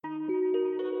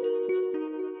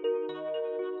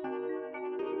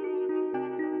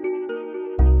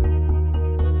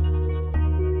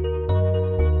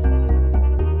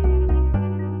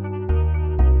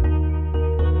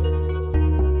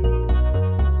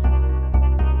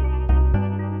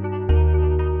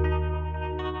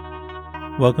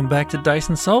Welcome back to Dice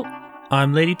and Salt.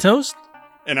 I'm Lady Toast.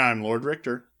 And I'm Lord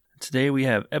Richter. Today we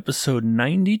have episode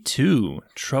 92,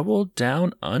 Trouble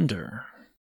Down Under.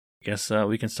 I guess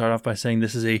we can start off by saying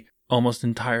this is a almost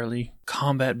entirely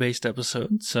combat-based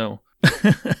episode, so...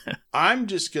 I'm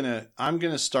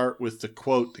gonna start with the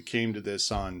quote that came to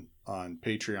this on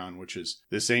Patreon, which is,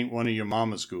 "This ain't one of your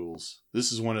mama's ghouls.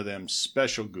 This is one of them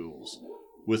special ghouls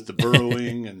with the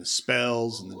burrowing and the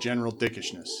spells and the general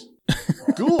dickishness."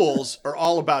 Ghouls are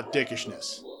all about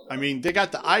dickishness. I mean, they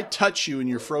got the I touch you and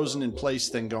you're frozen in place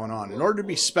thing going on. In order to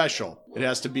be special, it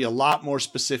has to be a lot more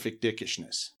specific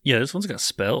dickishness. Yeah, this one's got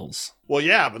spells. Well,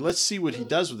 yeah, but let's see what he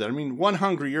does with it. I mean, one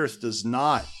hungry earth does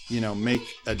not, make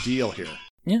a deal here.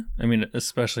 Yeah, I mean,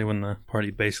 especially when the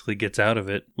party basically gets out of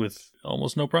it with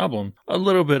almost no problem. A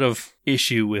little bit of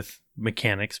issue with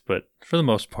mechanics, but for the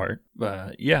most part.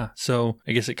 Yeah, so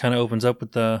I guess it kind of opens up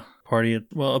with the party,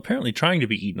 apparently trying to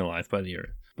be eaten alive by the earth.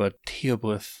 But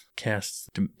Teoblith casts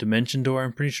Dimension Door,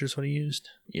 I'm pretty sure is what he used.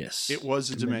 Yes. It was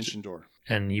a Dimension Door.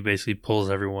 And he basically pulls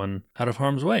everyone out of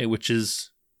harm's way, which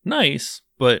is nice,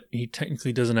 but he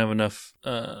technically doesn't have enough,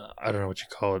 I don't know what you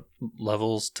call it,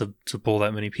 levels to pull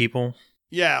that many people.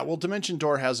 Yeah, well, Dimension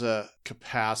Door has a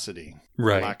capacity,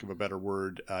 right, for lack of a better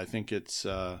word. I think it's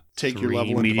take your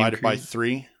level and divide it by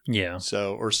 3. Yeah.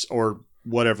 So, or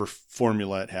whatever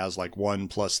formula it has, like 1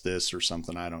 plus this or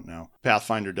something, I don't know.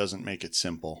 Pathfinder doesn't make it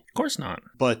simple. Of course not.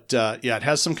 But yeah, it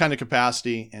has some kind of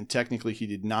capacity, and technically he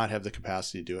did not have the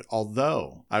capacity to do it.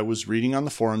 Although I was reading on the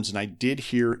forums, and I did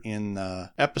hear in the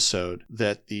episode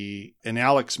that and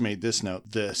Alex made this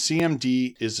note, the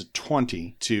CMD is a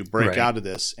 20 to break out of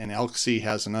this, and Elxie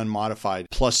has an unmodified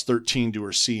plus 13 to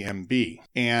her CMB.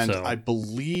 And I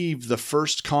believe the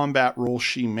first combat roll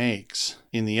she makes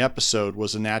in the episode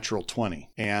was a natural 20.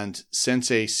 And since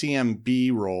a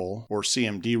CMB roll or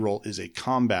CMD roll is a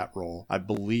combat roll, I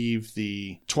believe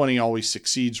the 20 always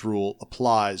succeeds rule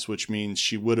applies, which means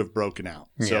she would have broken out.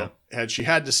 Yeah. So had she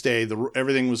had to stay,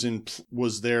 everything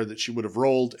was there that she would have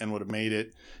rolled and would have made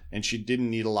it, and she didn't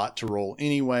need a lot to roll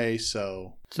anyway,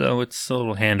 so it's a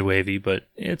little hand wavy, but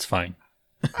it's fine.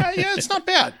 Yeah, it's not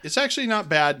bad. It's actually not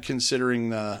bad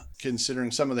considering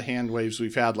some of the hand waves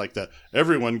we've had, like the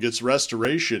everyone gets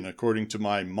restoration according to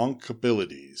my monk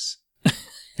abilities.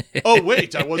 Oh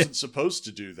wait, I wasn't supposed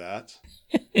to do that.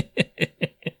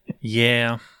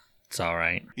 Yeah, it's all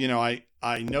right.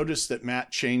 I noticed that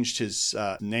Matt changed his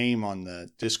name on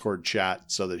the Discord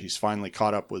chat so that he's finally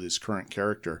caught up with his current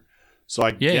character. So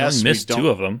I guess he missed 2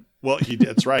 of them. Well,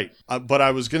 that's right. But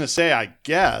I was going to say, I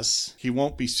guess he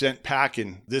won't be sent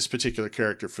packing this particular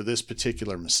character for this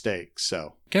particular mistake.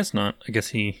 So guess not. I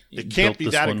guess it can't be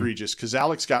that egregious, because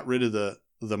Alex got rid of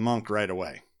the monk right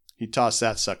away. He tossed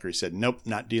that sucker. He said, "Nope,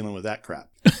 not dealing with that crap."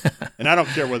 And I don't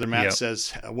care whether Matt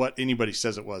says what anybody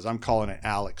says it was. I'm calling it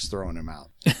Alex throwing him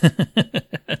out.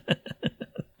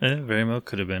 Very well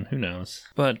could have been. Who knows?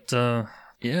 But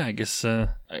yeah, I guess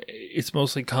it's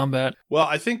mostly combat. Well,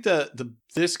 I think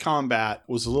this combat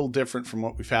was a little different from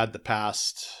what we've had the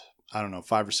past,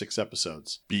 5 or 6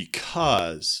 episodes,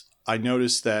 because I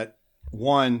noticed that,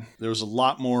 one, there was a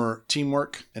lot more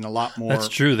teamwork and a lot more... That's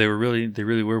true. They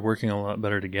really were working a lot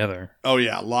better together. Oh,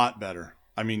 yeah, a lot better.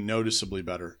 I mean, noticeably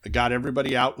better. I got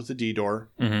everybody out with the D-door,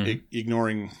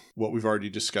 ignoring what we've already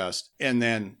discussed. And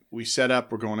then we set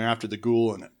up, we're going after the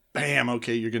ghoul, and bam,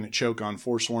 okay, you're going to choke on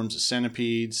 4 swarms of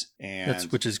centipedes.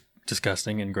 Which is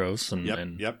disgusting and gross.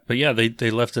 Yep. But yeah,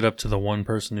 they left it up to the one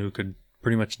person who could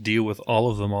pretty much deal with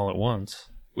all of them all at once,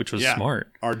 which was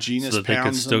smart. Arginus so that they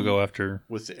could still go after...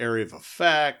 With the area of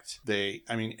effect.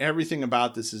 Everything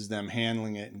about this is them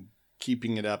handling it and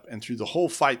keeping it up. And through the whole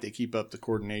fight, they keep up the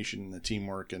coordination and the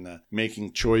teamwork and the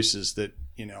making choices that,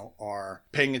 are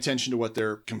paying attention to what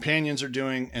their companions are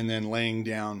doing and then laying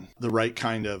down the right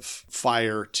kind of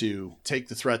fire to take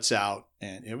the threats out.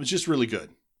 And it was just really good.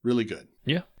 Really good.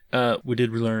 Yeah. We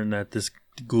did learn that this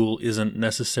ghoul isn't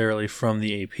necessarily from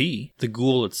the AP. The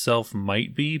ghoul itself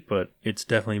might be, but it's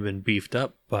definitely been beefed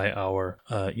up by our,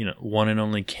 one and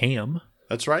only Cam.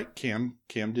 That's right. Cam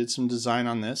did some design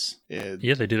on this.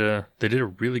 Yeah, they did a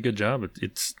really good job.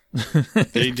 It's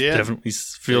they did. Definitely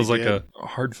feels like a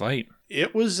hard fight.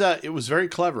 It was very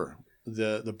clever.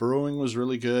 The brewing was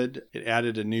really good. It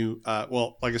added a new,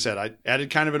 like I said, I added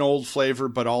kind of an old flavor,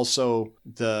 but also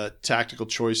the tactical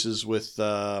choices with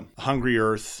Hungry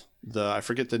Earth. I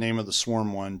forget the name of the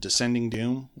swarm one. Descending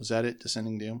Doom. Was that it?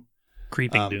 Descending Doom?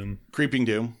 Creeping Doom. Creeping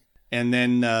Doom. And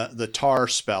then the tar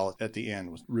spell at the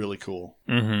end was really cool.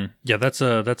 Mm-hmm. Yeah, that's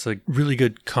a really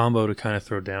good combo to kind of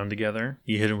throw down together.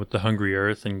 You hit them with the Hungry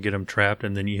Earth and get them trapped,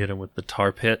 and then you hit them with the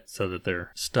tar pit so that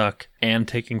they're stuck and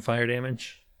taking fire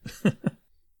damage.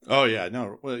 Oh yeah,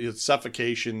 no, well, it's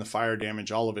suffocation, the fire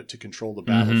damage, all of it to control the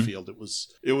battlefield.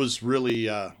 It was really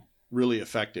really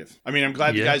effective. I mean, I'm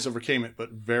glad the guys overcame it,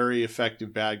 but very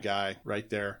effective bad guy right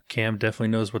there. Cam definitely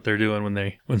knows what they're doing when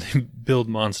they build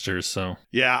monsters. So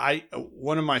yeah,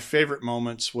 one of my favorite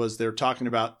moments was they're talking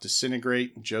about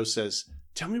disintegrate, and Joe says,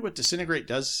 "Tell me what disintegrate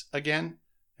does again."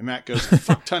 And Matt goes, "A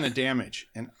fuck ton of damage."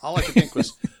 And all I could think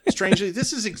was, strangely,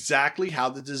 this is exactly how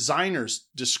the designers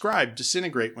described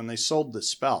disintegrate when they sold this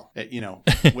spell.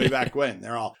 Way back when.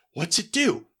 They're all, "What's it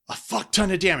do? A fuck ton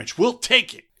of damage. We'll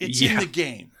take it. It's in the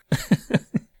game."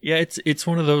 Yeah, it's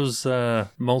one of those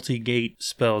multi-gate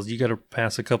spells. You got to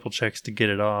pass a couple checks to get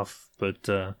it off, but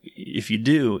if you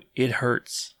do, it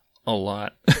hurts a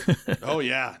lot. Oh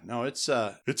yeah, no, it's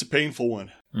a painful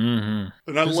one. Mm-hmm.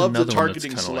 And I love the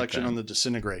targeting selection on the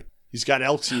disintegrate. He's got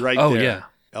Elxie right there. Oh yeah,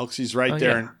 Elxie's right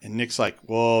there, yeah. and Nick's like,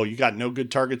 "Whoa, you got no good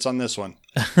targets on this one."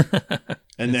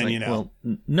 And then, like, well,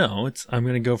 no, I'm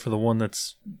going to go for the one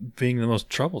that's being the most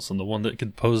troublesome, the one that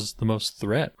could pose the most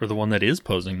threat, or the one that is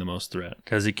posing the most threat,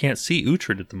 because he can't see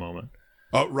Uhtred at the moment.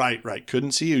 Oh, right.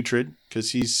 Couldn't see Uhtred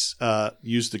because he's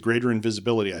used the greater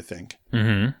invisibility, I think.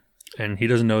 Mm-hmm. And he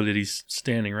doesn't know that he's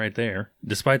standing right there.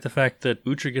 Despite the fact that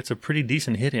Uhtred gets a pretty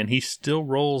decent hit in, he still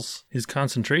rolls his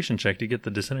concentration check to get the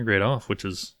disintegrate off, which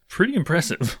is pretty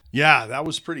impressive. Yeah, that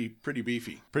was pretty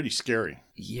beefy. Pretty scary.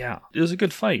 Yeah. It was a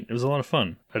good fight. It was a lot of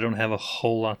fun. I don't have a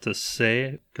whole lot to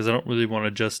say because I don't really want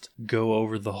to just go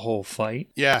over the whole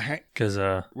fight. Yeah. Because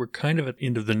we're kind of at the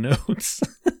end of the notes.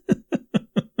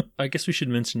 I guess we should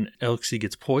mention Elxie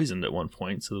gets poisoned at one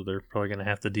point, so they're probably going to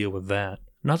have to deal with that.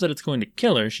 Not that it's going to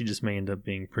kill her, she just may end up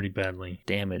being pretty badly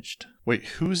damaged. Wait,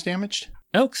 who's damaged?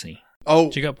 Elxie. Oh.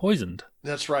 She got poisoned.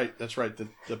 That's right.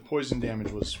 The poison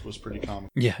damage was pretty common.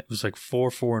 Yeah, it was like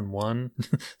 4, 4, and 1.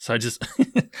 So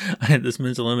I had this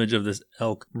mental image of this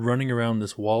elk running around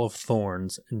this wall of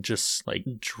thorns and just like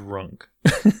drunk.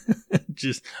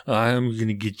 Just, I'm going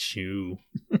to get you.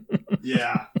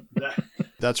 Yeah.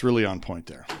 That's really on point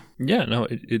there. Yeah, no,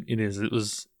 it is. It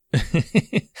was...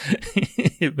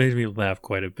 It made me laugh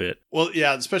quite a bit. Well,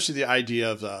 yeah, especially the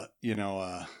idea of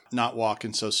not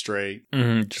walking so straight,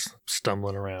 just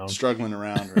stumbling around, struggling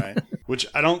around, right? Which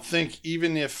I don't think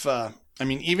even if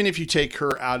you take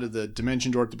her out of the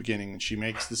dimension door at the beginning and she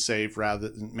makes a save rather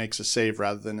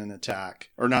than an attack,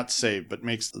 or not save, but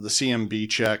makes the CMB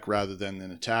check rather than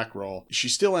an attack roll, she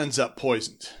still ends up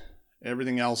poisoned.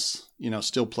 Everything else,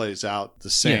 still plays out the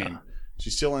same. Yeah. She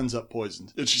still ends up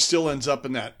poisoned. And she still ends up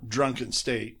in that drunken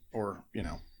state or,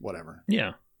 whatever.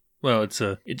 Yeah. Well,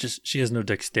 she has no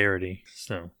dexterity,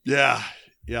 so. Yeah.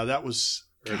 Yeah, that was...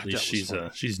 Or at least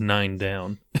she's 9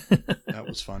 down. That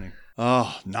was funny.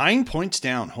 Oh, 9 points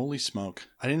down. Holy smoke.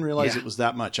 I didn't realize it was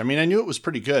that much. I mean, I knew it was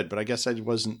pretty good, but I guess I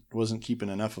wasn't keeping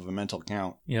enough of a mental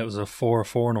count. Yeah, it was a 4,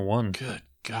 4, and a 1. Good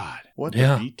God. What a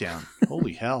beatdown.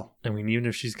 Holy hell. I mean, even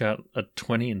if she's got a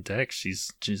 20 in dex,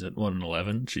 she's at 1 and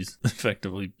 11. She's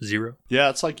effectively 0. Yeah,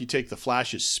 it's like you take the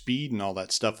Flash's speed and all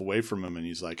that stuff away from him, and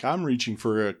he's like, "I'm reaching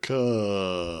for a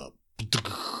cup."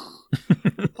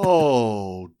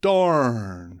 Oh,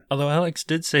 darn. Although Alex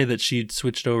did say that she'd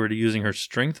switched over to using her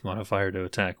strength modifier to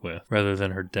attack with, rather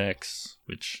than her dex,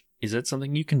 which, is that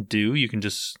something you can do? You can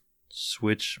just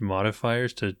switch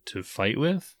modifiers to fight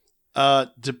with?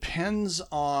 Depends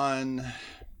on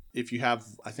if you have,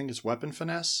 I think it's weapon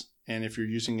finesse, and if you're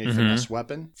using a finesse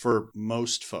weapon for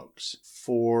most folks.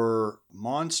 For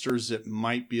monsters, it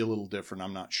might be a little different.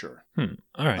 I'm not sure.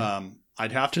 All right.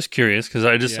 I'd have just curious because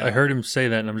I heard him say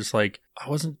that and I'm just like, I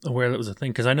wasn't aware that was a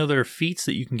thing because I know there are feats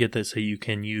that you can get that say you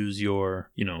can use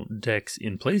your, dex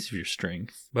in place of your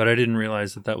strength, but I didn't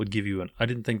realize that would give you I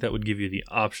didn't think that would give you the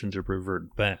option to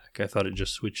revert back. I thought it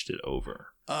just switched it over.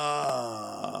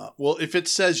 Well, if it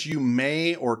says you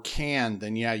may or can,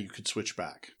 then yeah, you could switch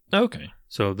back. Okay.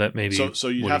 So that maybe so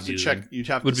you'd have to check.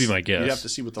 Would be my guess. You'd have to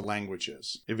see what the language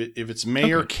is. If it's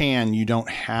may or can, you don't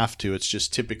have to. It's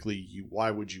just typically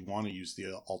why would you want to use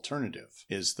the alternative?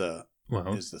 Is the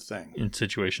thing in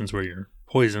situations where you're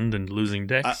poisoned and losing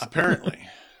dex? Apparently,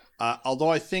 although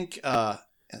I think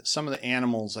some of the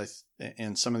animals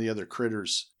and some of the other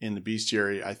critters in the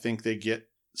bestiary, I think they get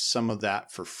some of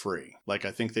that for free. Like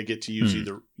I think they get to use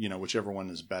either, whichever one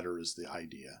is better is the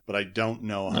idea. But I don't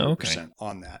know 100%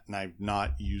 on that. And I've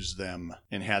not used them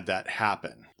and had that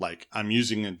happen. Like I'm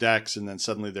using a dex and then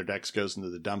suddenly their dex goes into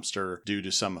the dumpster due to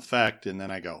some effect. And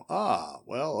then I go,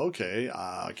 well, okay,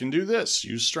 I can do this.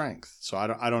 Use strength. So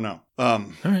I don't know. All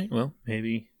right. Well,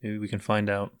 maybe we can find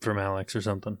out from Alex or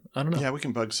something. I don't know. Yeah, we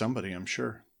can bug somebody, I'm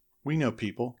sure. We know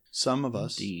people. Some of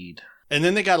us. Indeed. And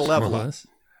then they got to level up.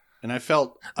 And I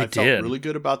felt did. really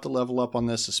good about the level up on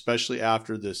this, especially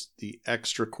after the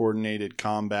extra coordinated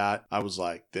combat. I was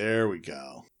like, there we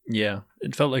go. Yeah,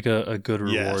 it felt like a good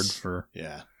reward Yes. for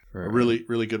A really,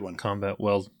 really good one. combat.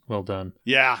 Well done.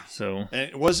 Yeah. So And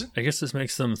it wasn't, I guess this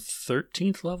makes them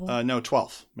 13th level. no,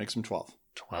 12. Makes them 12.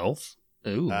 12th.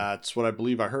 Ooh. That's what I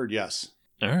believe I heard, yes.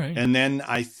 All right. And then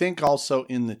I think also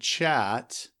in the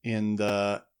chat, in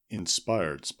the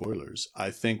inspired spoilers,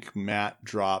 I think Matt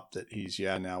dropped that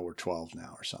now we're 12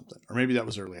 now or something. Or maybe that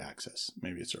was early access.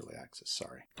 Maybe it's early access.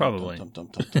 Sorry. Probably. Dum, dum,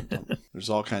 dum, dum, dum, dum. There's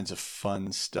all kinds of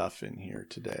fun stuff in here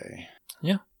today.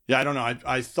 Yeah. Yeah, I don't know.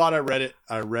 I thought I read it.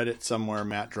 I read it somewhere.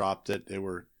 Matt dropped it.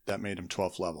 That made him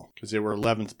 12th level because they were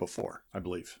 11th before, I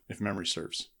believe, if memory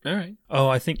serves. All right. Oh,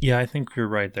 I think you're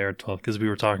right there at 12 because we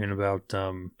were talking about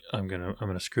I'm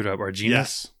gonna screw it up. Arginus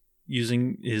Yes.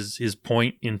 using his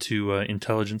point into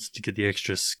intelligence to get the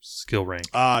extra skill rank.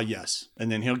 Yes.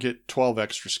 And then he'll get 12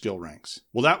 extra skill ranks.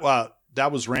 Well,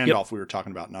 that was Randolph we were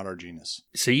talking about, not Arginus.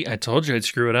 See, I told you I'd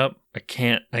screw it up. I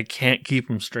can't keep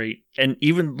them straight. And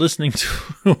even listening to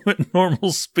it at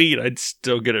normal speed, I'd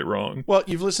still get it wrong. Well,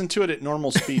 you've listened to it at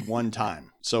normal speed one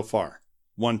time so far.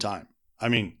 One time. I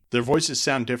mean, their voices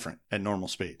sound different at normal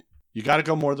speed. You got to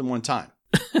go more than one time.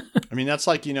 I mean, that's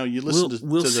like, you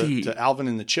listen to Alvin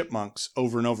and the Chipmunks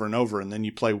over and over and over, and then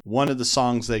you play one of the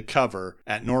songs they cover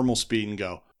at normal speed and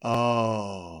go,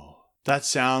 oh, that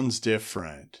sounds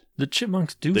different. The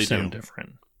Chipmunks They sound do.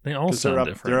 different. They all sound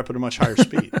different. They're up at a much higher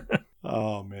speed.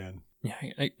 Oh, man. Yeah,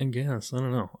 I guess. I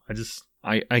don't know.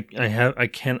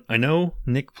 I know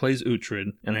Nick plays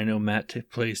Uhtred, and I know Matt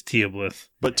plays Teoblith.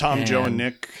 But Tom, Joe, and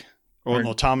Nick,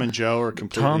 Tom and Joe are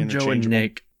completely Tom, interchangeable. Joe, and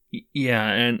Nick.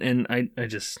 Yeah, and I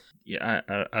just, I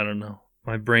don't know.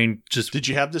 My brain just... Did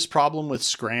you have this problem with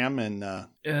Scram and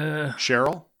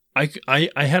Cheryl? I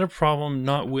had a problem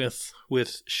not with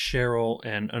Cheryl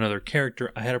and another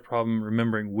character. I had a problem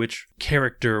remembering which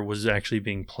character was actually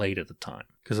being played at the time.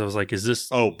 Because I was like, is this...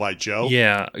 Oh, by Joe?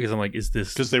 Yeah, because I'm like, is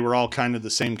this... Because they were all kind of the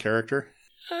same character?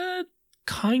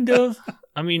 Kind of.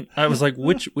 I mean, I was like,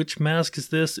 which mask is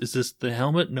this? Is this the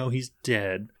helmet? No, he's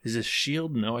dead. Is this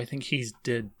shield? No, I think he's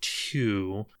dead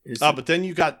too. But then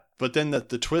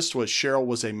the twist was Cheryl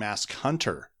was a mask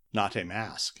hunter, not a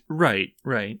mask. Right.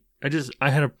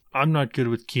 I'm not good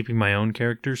with keeping my own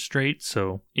characters straight,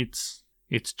 so it's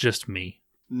just me.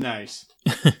 Nice.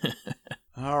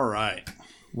 All right.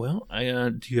 Well,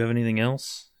 do you have anything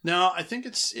else? No, I think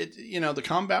the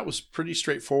combat was pretty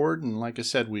straightforward, and like I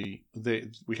said, we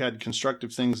had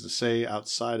constructive things to say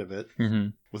outside of it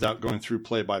without going through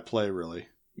play by play, really,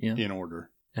 in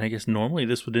order. And I guess normally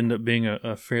this would end up being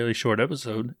a fairly short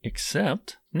episode,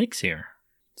 except Nick's here,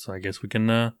 so I guess we can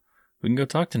go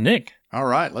talk to Nick. All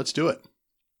right, let's do it.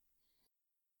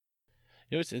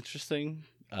 It's interesting.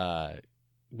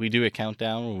 We do a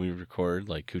countdown when we record,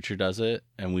 like Kucher does it,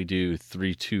 and we do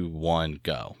 3, 2, 1,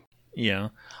 go. Yeah,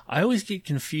 I always get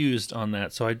confused on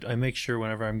that, so I make sure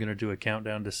whenever I'm going to do a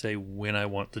countdown to say when I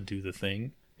want to do the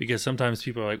thing, because sometimes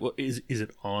people are like, well, is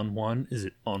it on one? Is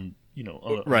it on,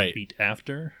 on a beat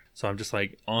after? So I'm just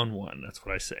like, on one, that's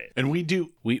what I say. And we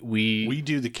do we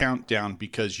do the countdown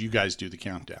because you guys do the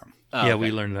countdown. Oh, yeah, okay.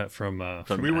 We learned that from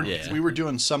we were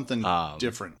doing something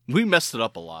different. We messed it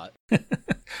up a lot.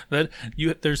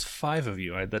 There's 5 of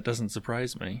you. That doesn't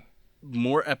surprise me.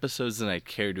 More episodes than I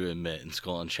care to admit in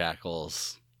Skull and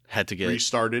Shackles had to get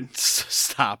restarted,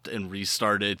 stopped and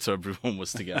restarted so everyone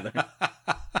was together.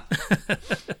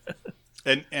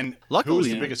 and luckily, who was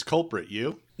the biggest culprit?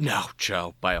 You? No,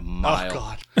 Joe, by a mile. Oh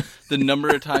God! The number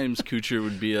of times Kucher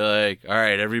would be like, "All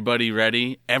right, everybody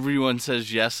ready?" Everyone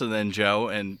says yes, and then Joe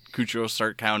and Kucher will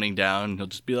start counting down. And he'll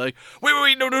just be like,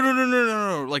 "Wait,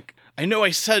 no!" Like, I know I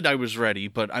said I was ready,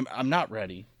 but I'm not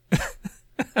ready.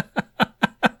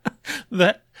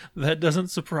 That doesn't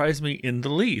surprise me in the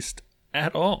least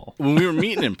at all. When we were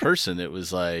meeting in person, it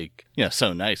was like,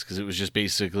 so nice because it was just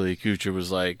basically Kucher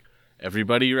was like,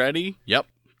 "Everybody ready? Yep."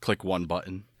 Click one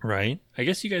button. Right. I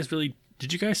guess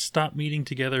did you guys stop meeting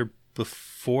together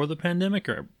before the pandemic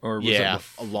or was it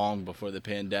long before the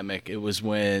pandemic? It was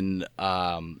when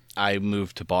I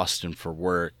moved to Boston for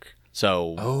work.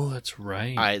 So that's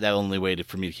right. That only way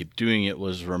for me to keep doing it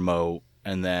was remote.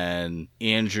 And then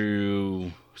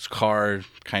Andrew's car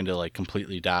kind of like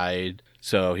completely died.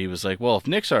 So he was like, well, if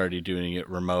Nick's already doing it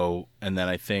remote, and then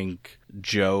I think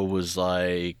Joe was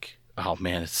like, oh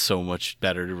man, it's so much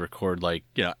better to record like,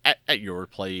 you know, at your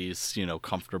place, you know,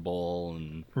 comfortable,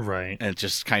 and Right. it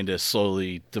just kind of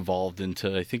slowly devolved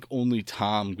into, I think only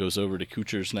Tom goes over to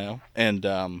Kuchar's now, and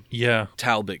Yeah.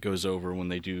 Talbot goes over when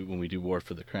we do War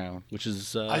for the Crown, which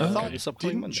is I thought, this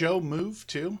upcoming didn't Monday. Joe move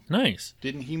too? Nice.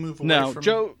 Didn't he move away No, from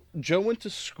Joe went to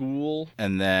school,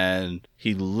 and then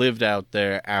he lived out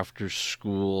there after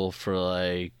school for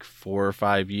like 4 or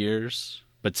 5 years.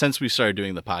 But since we started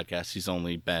doing the podcast, he's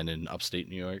only been in upstate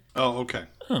New York. Oh, okay.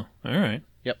 Oh, all right.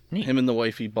 Yep. Neat. Him and the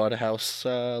wifey bought a house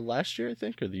last year, I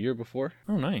think, or the year before.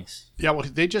 Oh, nice. Yeah, well,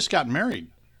 they just got married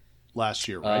last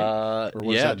year, right? Or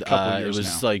was yeah, that a couple years it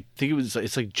was now? like, I think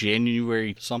it's like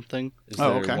January something is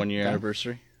Oh, their okay. 1 year Okay.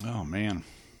 anniversary. Oh man,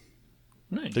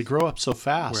 Nice. they grow up so We're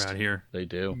fast. out here They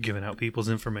do. giving out people's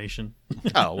information.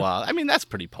 Oh well, I mean that's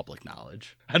pretty public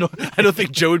knowledge. I don't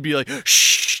think Joe would be like,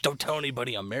 shh, don't tell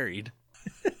anybody I'm married.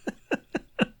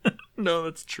 No,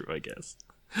 that's true, I guess.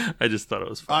 I just thought it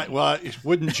was fun. Well,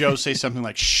 wouldn't Joe say something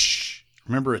like, "Shh"?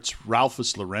 Remember, it's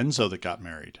Ralphus Lorenzo that got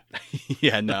married.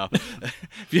 Yeah, no.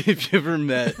 If you ever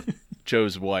met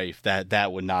Joe's wife,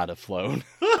 that would not have flown.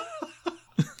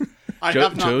 I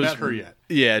have not met her yet.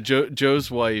 Yeah, Joe's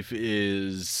wife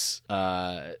is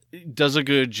does a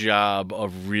good job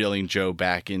of reeling Joe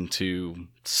back into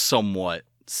somewhat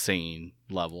sane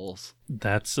levels.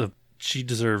 She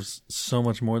deserves so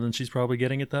much more than she's probably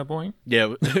getting at that point.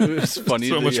 Yeah, it was funny.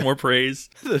 So much more praise.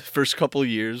 The first couple of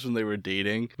years when they were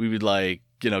dating, we would like,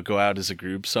 you know, go out as a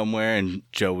group somewhere, and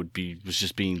Joe was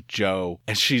just being Joe,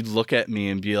 and she'd look at me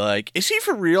and be like, "Is he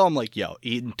for real?" I'm like, "Yo,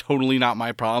 Eden, totally not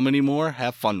my problem anymore.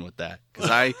 Have fun with that."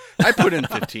 Because I put in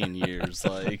 15 years,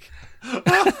 like.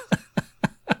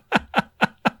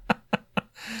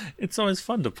 It's always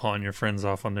fun to pawn your friends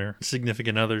off on their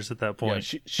significant others at that Yeah,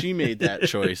 point. she made that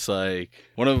choice. Like,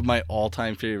 one of my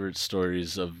all-time favorite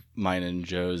stories of mine and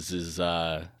Joe's is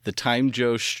the time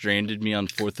Joe stranded me on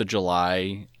 4th of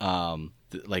July.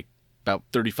 Like about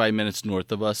 35 minutes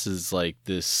north of us is like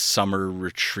this summer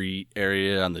retreat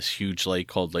area on this huge lake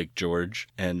called Lake George,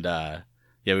 and yeah,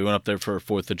 we went up there for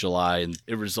 4th of July, and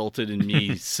it resulted in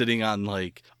me sitting on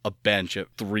like a bench at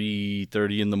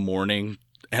 3:30 in the morning.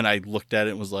 And I looked at it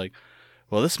and was like,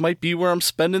 well, this might be where I'm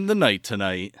spending the night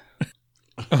tonight.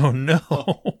 Oh, no.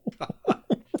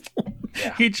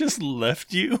 Yeah. He just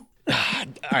left you? All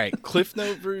right, Cliff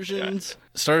Note versions.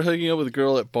 Started hooking up with a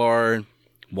girl at bar,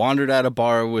 wandered out of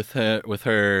bar with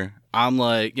her. I'm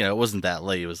like, you know, it wasn't that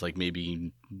late. It was like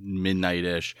maybe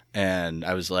midnight-ish. And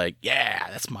I was like, yeah,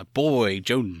 that's my boy.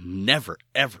 Joe never,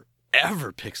 ever,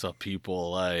 ever picks up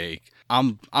people. Like,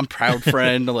 I'm proud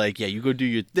friend. Like, yeah, you go do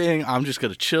your thing. I'm just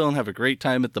gonna chill and have a great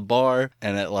time at the bar.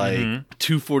 And at like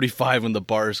 2:45 when the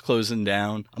bar is closing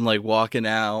down, I'm like walking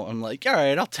out. I'm like, all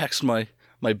right, I'll text my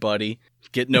buddy.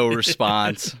 Get no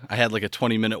response. I had like a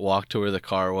 20-minute walk to where the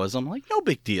car was. I'm like, no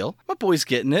big deal. My boy's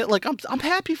getting it. Like, I'm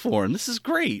happy for him. This is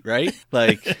great, right?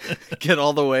 Like, get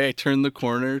all the way. I turned the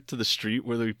corner to the street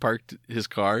where we parked his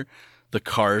car. The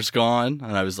car's gone,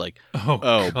 and I was like, oh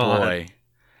God. boy.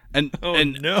 And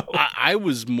no. I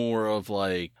was more of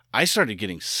like, I started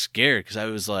getting scared because I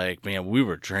was like, man, we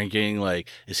were drinking. Like,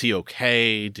 is he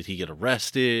okay? Did he get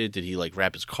arrested? Did he like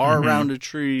wrap his car around a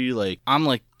tree? Like, I'm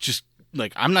like, just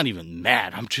like, I'm not even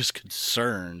mad. I'm just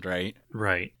concerned, right?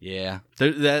 Right. Yeah,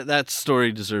 that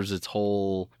story deserves its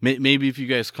whole. Maybe if you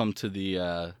guys come to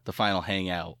the final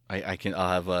hangout, I'll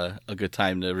have a good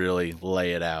time to really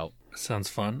lay it out. Sounds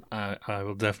fun. I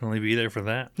will definitely be there for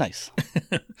that. Nice.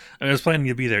 I was planning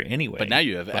to be there anyway. But now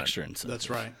you have extra incentive. That's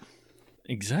right.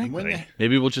 Exactly.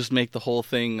 Maybe we'll just make the whole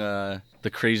thing the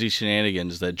crazy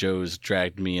shenanigans that Joe's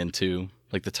dragged me into.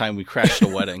 Like the time we crashed a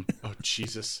wedding. Oh,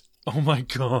 Jesus. Oh, my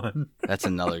God. That's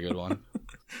another good one.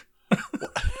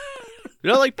 You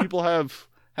know, like people have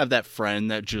that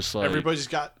friend that just like Everybody's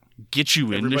got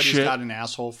into shit. got an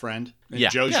asshole friend. And Yeah.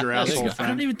 Joe's Yeah, your there you asshole go. I friend.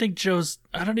 don't even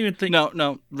think.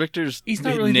 No, Richter's He's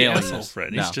not really the nailing asshole it.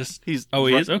 friend. No, He's just. he's Oh,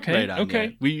 he right- is? Okay. right on, Okay.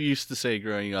 yeah. We used to say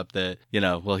growing up that, you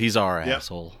know, well, he's our Yep.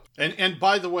 asshole. And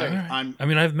by the way, All right. I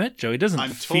mean, I've met Joe. He doesn't I'm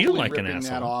feel totally like an ripping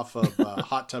asshole. that off of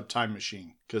Hot Tub Time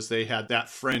Machine because they had that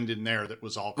friend in there that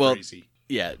was all Well, crazy.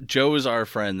 Yeah, Joe is our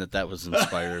friend that was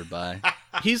inspired by.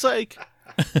 He's like,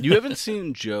 you haven't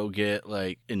seen Joe get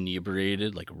like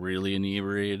inebriated, like really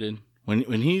inebriated. When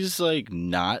he's like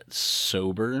not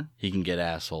sober, he can get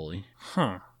assholey.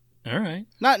 Huh. All right.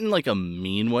 Not in like a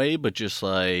mean way, but just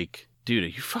like, dude, are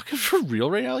you fucking for real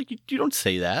right now? Like, you don't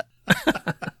say that.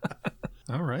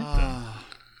 All right. Then.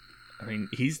 I mean,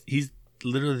 he's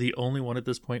literally the only one at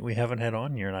this point we haven't had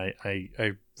on here, and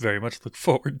I very much look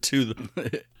forward to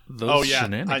those Oh, yeah.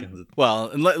 shenanigans. Well,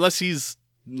 unless he's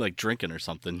like drinking or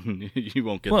something, you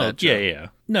won't get Well, that joke. yeah.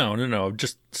 No.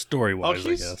 Just story-wise, I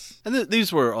guess. And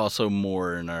these were also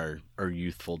more in our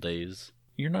youthful days.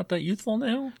 You're not that youthful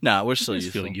now? Nah, we're still You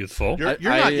just youthful. feel youthful.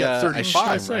 You're not yet I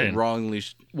 35, I right? wrongly.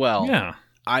 Well, Yeah.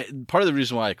 Part of the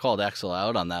reason why I called Axel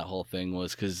out on that whole thing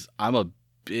was because I'm a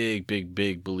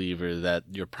big believer that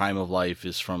your prime of life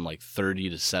is from like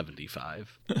 30 to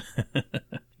 75.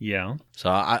 Yeah. So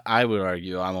I would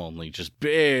argue I'm only just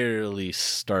barely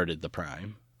started the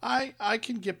prime. I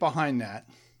can get behind that.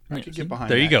 I can get behind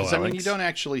There that. you go, 'Cause, I mean, Alex. you don't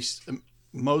actually.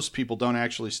 Most people don't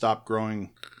actually stop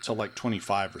growing till like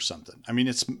 25 or something. I mean,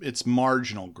 it's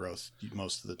marginal growth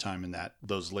most of the time in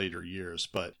those later years,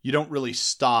 but you don't really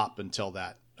stop until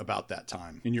about that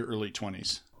time in your early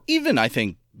 20s. Even I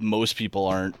think most people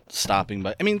aren't stopping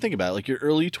by. I mean, think about it. Like your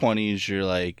early 20s, you're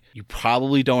like, you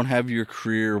probably don't have your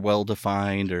career well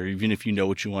defined, or even if you know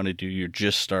what you want to do, you're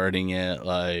just starting it.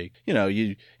 Like, you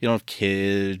don't have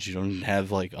kids, you don't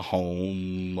have like a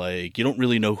home, like you don't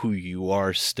really know who you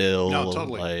are still. No,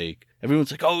 totally. Like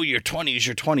everyone's like, oh, your 20s,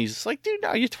 your 20s. It's like, dude,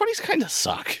 no, your 20s kind of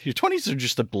suck. Your 20s are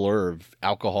just a blur of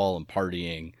alcohol and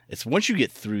partying. It's once you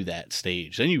get through that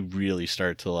stage, then you really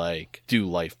start to like do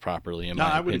life properly. In my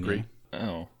I would opinion. agree.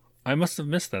 Oh, I must have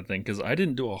missed that thing because I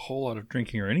didn't do a whole lot of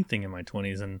drinking or anything in my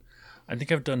 20s, and I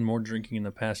think I've done more drinking in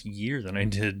the past year than I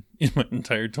did in my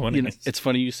entire 20s. You know, it's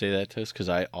funny you say that, Tis, because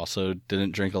I also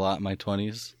didn't drink a lot in my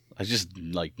 20s. I just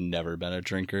like never been a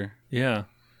drinker. Yeah.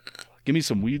 Give me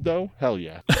some weed though, hell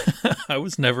yeah. I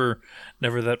was never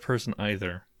that person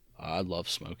either. I love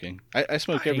smoking. I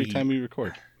smoke every time we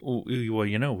record. Well, we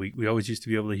always used to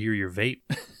be able to hear your vape.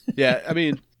 Yeah, I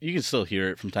mean, you can still hear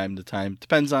it from time to time.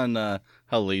 Depends on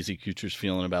how lazy Kuchar's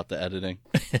feeling about the editing.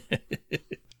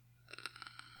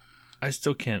 I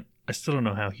still don't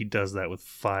know how he does that with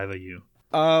 5 of you.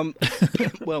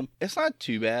 Well, it's not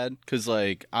too bad because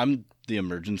like I'm the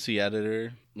emergency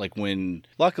editor. Like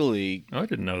luckily, Oh, I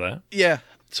didn't know that. yeah.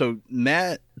 So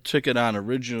Matt took it on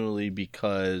originally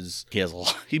because he has a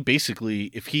lot. He basically,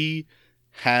 if he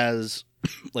has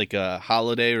like a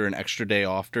holiday or an extra day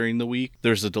off during the week,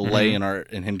 there's a delay in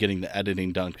him getting the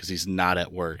editing done because he's not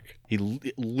at work. He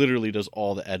literally does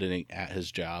all the editing at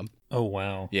his job. Oh,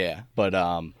 wow. Yeah, but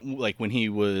like when he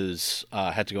was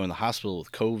had to go in the hospital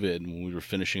with COVID, when we were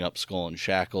finishing up Skull and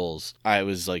Shackles, I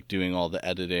was like doing all the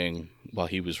editing while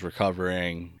he was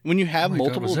recovering. When you have Oh my God,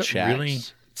 multiple was that chats, really-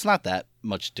 it's not that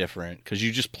much different because you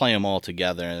just play them all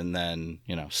together and then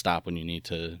stop when you need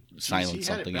to silence he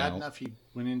something had it bad out. enough he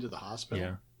went into the hospital.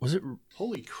 Yeah. Was it?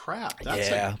 Holy crap! That's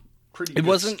Yeah. a pretty. It good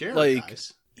wasn't scare, like-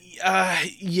 guys.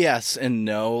 Yes and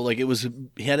no. Like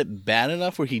he had it bad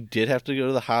enough where he did have to go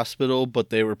to the hospital, but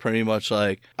they were pretty much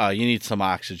like, you need some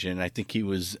oxygen. I think he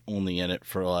was only in it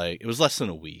for like, it was less than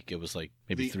a week. It was like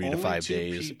maybe 3 to 5 The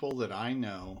only days. two people that I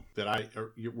know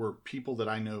were people that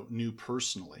I knew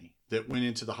personally that went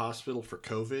into the hospital for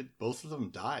COVID. Both of them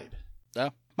died.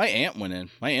 Oh, my aunt went in.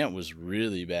 My aunt was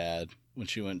really bad when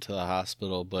she went to the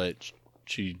hospital, but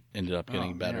she ended up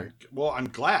getting Oh, better. man. Well, I'm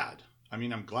glad.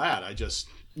 I'm glad. I just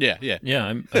Yeah. Yeah,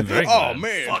 I'm very Oh glad.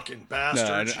 man, fucking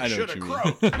bastard. I know Should what have you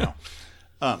mean. croaked.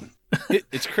 No.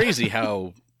 it's crazy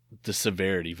how the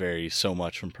severity varies so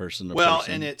much from person to Well,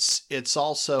 person. and it's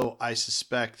also, I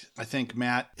think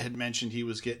Matt had mentioned he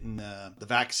was getting the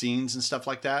vaccines and stuff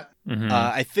like that Mhm.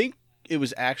 I think it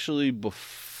was actually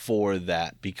before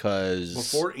that because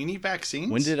before any vaccines.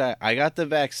 when did I got the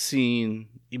vaccine?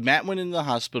 Matt went in the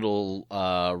hospital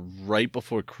right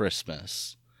before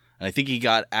Christmas, and I think he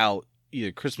got out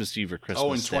either Christmas Eve or Christmas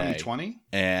Oh, in Day. 2020?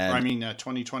 And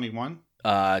 2021?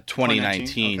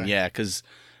 2019, okay. yeah, because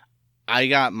I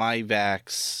got my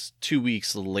vax 2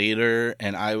 weeks later,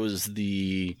 and I was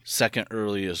the second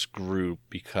earliest group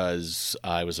because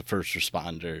I was a first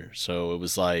responder. So it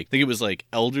was like, I think it was like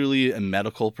elderly and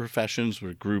medical professions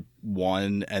were group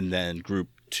 1, and then group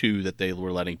 2 that they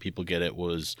were letting people get it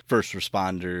was first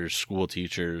responders, school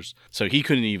teachers. So he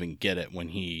couldn't even get it when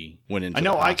he went into I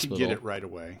know the I could hospital. get it right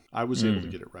away. I was able to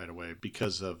get it right away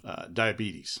because of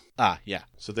diabetes. Yeah.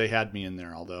 So they had me in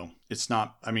there, although it's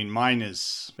not, mine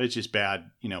it's just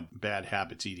bad, bad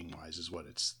habits eating wise is what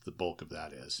the bulk of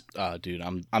that is. Dude,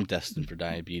 I'm destined for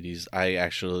diabetes. I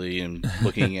actually am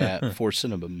looking at 4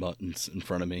 cinnamon buttons in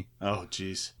front of me. Oh,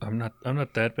 geez. I'm not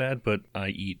that bad, but I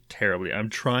eat terribly. I'm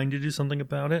trying to do something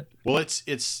about it. Well, it's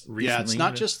Recently,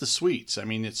 not but- just the sweets.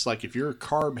 It's like if you're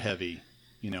carb heavy,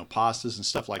 pastas and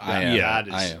stuff like that. I am. Yeah,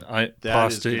 that I is, am. that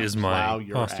Pasta gonna is plow my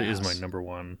your pasta is my ass. number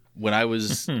one. When I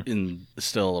was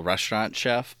still a restaurant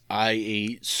chef, I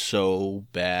ate so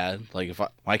bad. Like if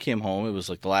I came home, it was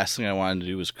like the last thing I wanted to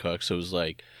do was cook. So it was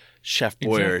like Chef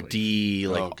Boyardee, Exactly.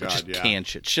 like Oh, God, just yeah. canned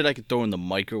shit I could throw in the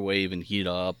microwave and heat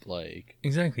up. Like,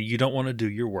 Exactly. You don't want to do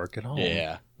your work at home.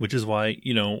 yeah. Which is why,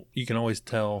 you can always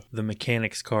tell the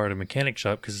mechanic's car at a mechanic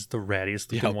shop because it's the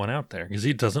rattiest looking Yep. one out there because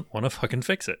he doesn't want to fucking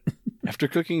fix it. After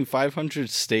cooking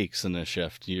 500 steaks in a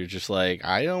shift, you're just like,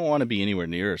 I don't want to be anywhere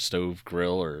near a stove,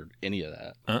 grill, or any of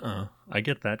that. I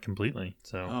get that completely.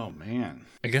 So Oh, man.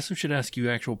 I guess we should ask you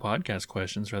actual podcast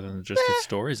questions rather than just get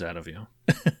stories out of you.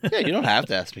 Yeah, you don't have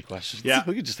to ask me questions. Yeah.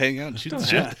 We could just hang out and shoot the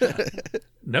shit.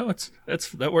 No,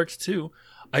 that works too.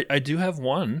 I do have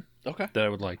one Okay. that I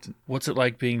would like to. What's it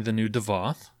like being the new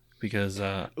Devoth? Because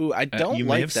Ooh, I don't you may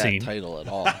like have that seen. title at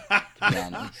all, to be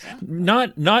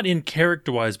honest. not in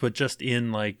character wise, but just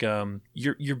in like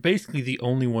you're basically the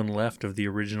only one left of the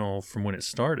original from when it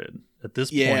started. At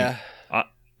this Yeah. point,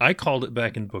 I called it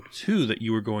back in book 2 that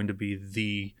you were going to be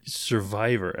the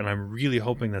survivor, and I'm really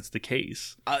hoping that's the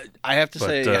case. I have to But,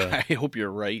 say, I hope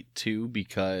you're right, too,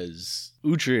 because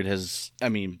Uhtred has, I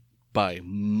mean, by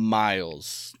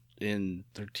miles, in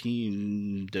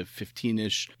 13 to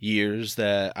 15-ish years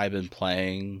that I've been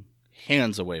playing,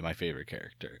 hands away my favorite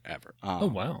character ever. Oh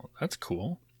wow, that's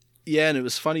cool. Yeah, and it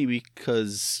was funny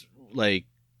because, like,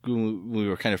 when we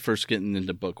were kind of first getting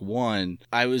into book 1,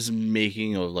 I was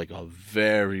making a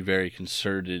very, very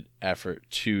concerted effort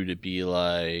to be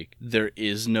like, there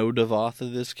is no Devoth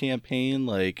of this campaign.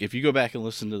 Like, if you go back and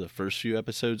listen to the first few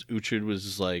episodes, Uhtred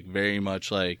was like very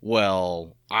much like,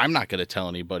 well, I'm not going to tell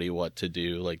anybody what to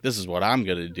do. Like, this is what I'm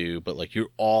going to do. But like, you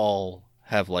all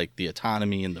have like the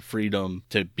autonomy and the freedom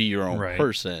to be your own Right.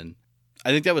 person. I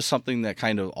think that was something that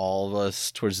kind of all of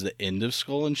us towards the end of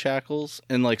Skull and Shackles,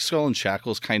 and like Skull and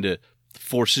Shackles kind of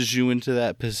forces you into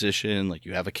that position. Like,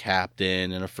 you have a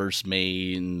captain and a first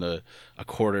mate and a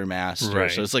quartermaster. Right.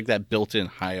 So it's like that built-in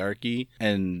hierarchy.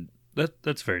 And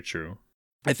That's very true.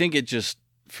 I think it just,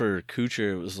 for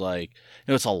Kucher, it was like,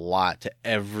 it's a lot to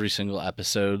every single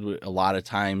episode. A lot of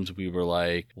times we were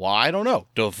like, well, I don't know,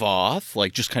 Devoth,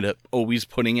 like just kind of always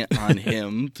putting it on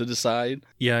him to decide.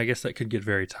 Yeah, I guess that could get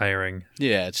very tiring.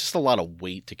 Yeah, it's just a lot of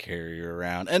weight to carry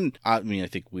around. And I mean, I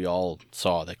think we all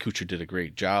saw that Kucher did a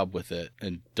great job with it.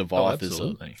 And Devoth is a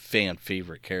absolutely. fan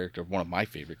favorite character, one of my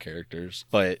favorite characters.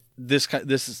 But this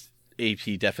is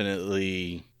AP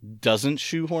definitely doesn't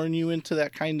shoehorn you into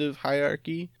that kind of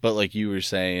hierarchy. But like you were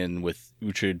saying, with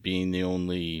Uhtred being the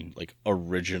only like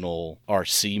original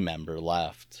RC member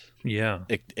left, Yeah.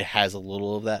 it has a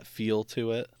little of that feel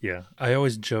to it. Yeah. I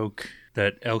always joke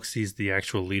that Elxie's the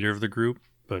actual leader of the group,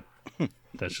 but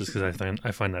that's just because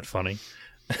I find that funny.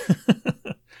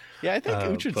 Yeah, I think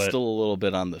Uhtred's but- still a little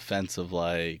bit on the fence of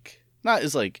like, not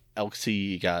as like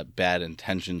Elxie got bad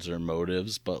intentions or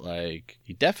motives, but like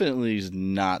he definitely is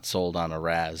not sold on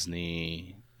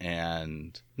Erasne,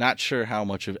 and not sure how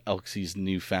much of Elxie's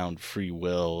newfound free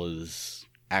will is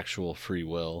actual free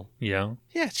will. Yeah.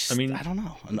 Yeah, it's just, I mean- I don't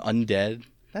know, an undead.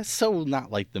 That's so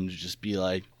not like them to just be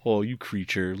like, oh, you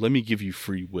creature, let me give you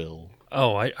free will.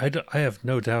 Oh, I have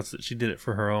no doubts that she did it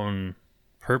for her own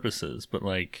purposes, but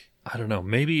like, I don't know,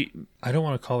 maybe I don't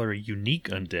want to call her a unique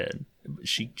undead.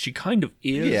 She kind of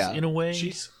is Yeah. in a way.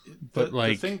 She's But, the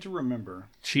like, thing to remember.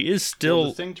 she is still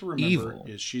The thing to remember evil.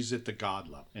 is she's at the god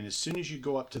level, and as soon as you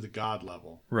go up to the god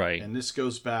level, Right. and this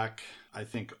goes back, I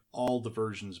think, all the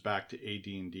versions back to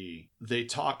AD&D, they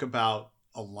talk about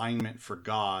alignment for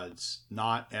gods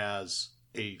not as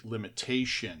a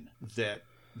limitation that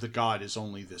the god is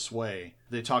only this way.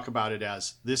 They talk about it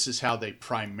as this is how they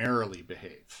primarily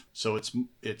behave. So it's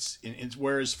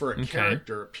whereas for a Okay.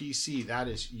 character, a PC, that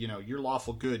is, you're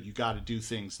lawful good, you got to do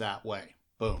things that way.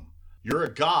 Boom. You're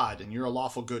a god and you're a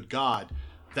lawful good god.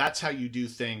 That's how you do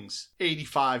things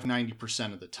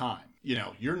 85-90% of the time.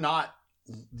 You're not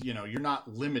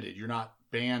limited. You're not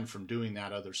banned from doing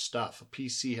that other stuff. A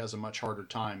PC has a much harder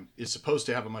time, is supposed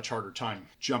to have a much harder time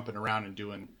jumping around and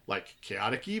doing like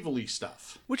chaotic evil-y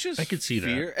stuff. Which is I could see that.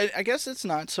 fear. And I guess it's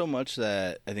not so much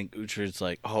that I think Uhtred's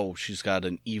like, oh, she's got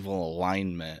an evil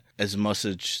alignment, as much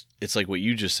as it's like what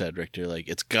you just said, Richter, like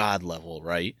it's god level,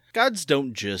 right? Gods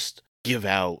don't just give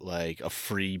out like a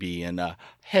freebie and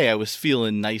hey, I was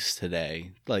feeling nice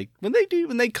today. Like when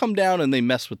they come down and they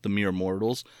mess with the mere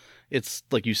mortals, it's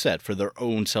like you said, for their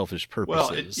own selfish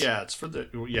purposes. Well, it's for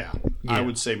Yeah. I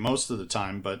would say most of the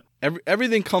time, but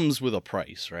Everything comes with a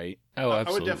price, right? Oh, I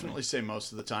absolutely. would definitely say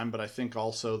most of the time, but I think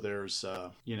also there's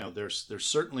there's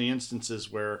certainly instances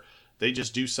where they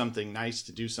just do something nice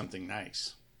to do something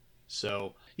nice.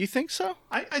 So You think so?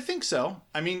 I think so.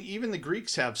 I mean, even the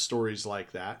Greeks have stories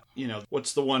like that.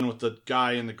 What's the one with the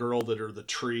guy and the girl that are the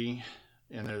tree,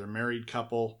 and they're a married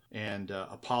couple, and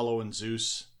Apollo and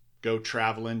Zeus go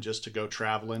traveling just to go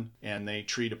traveling, and they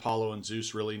treat Apollo and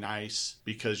Zeus really nice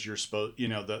because you're supposed,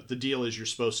 the deal is you're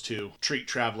supposed to treat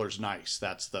travelers nice.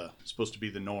 That's supposed to be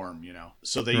the norm,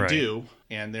 So they do,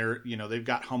 and they're, they've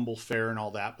got humble fare and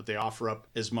all that, but they offer up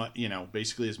as much,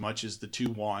 basically as much as the two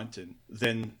want, and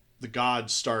then the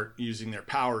gods start using their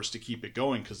powers to keep it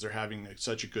going because they're having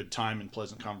such a good time and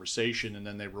pleasant conversation, and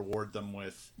then they reward them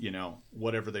with,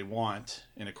 whatever they want.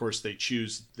 And of course they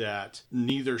choose that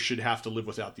neither should have to live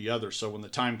without the other. So when the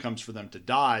time comes for them to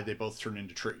die, they both turn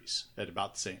into trees at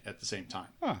the same time.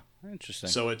 Huh,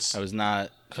 interesting. So I was not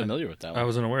familiar with that one. I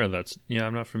wasn't aware of that. Yeah,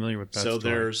 I'm not familiar with that. So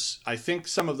story. I think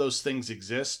some of those things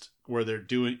exist where they're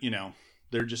doing,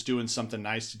 they're just doing something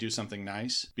nice to do something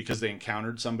nice because they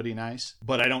encountered somebody nice.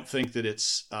 But I don't think that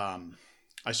it's,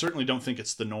 I certainly don't think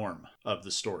it's the norm of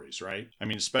the stories, right? I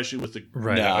mean, especially with the...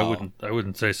 Right, No. I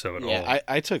wouldn't say so at all. Yeah,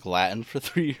 I took Latin for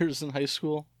 3 years in high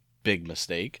school. Big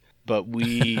mistake. But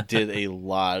we did a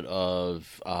lot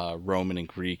of Roman and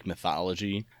Greek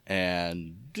mythology,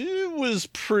 and it was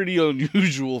pretty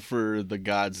unusual for the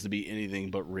gods to be anything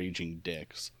but raging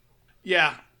dicks.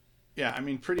 Yeah. Yeah, I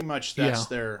mean, pretty much that's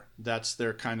their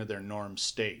kind of their norm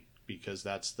state, because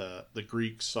that's the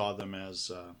Greeks saw them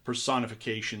as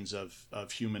personifications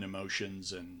of human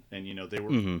emotions, and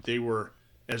they were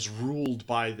as ruled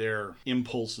by their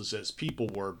impulses as people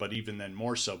were, but even then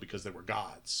more so because they were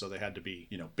gods, so they had to be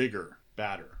bigger,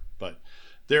 badder. But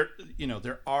there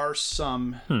are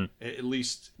some, at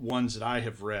least ones that I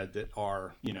have read, that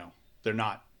are they're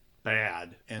not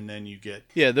bad, and then you get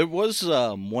there was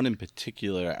one in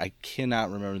particular, I cannot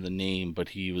remember the name, but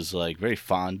he was like very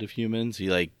fond of humans.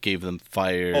 He like gave them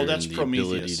fire that's and the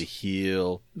Prometheus. ability to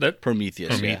heal. That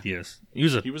Prometheus. Yeah. He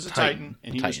was a Titan,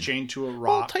 and he was chained to a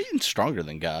rock. Well, Titan's stronger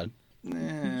than God.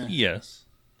 Yes,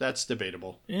 that's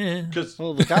debatable. Because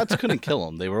The gods couldn't kill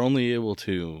him. They were only able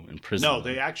to imprison him.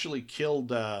 they actually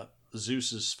killed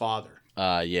Zeus's father.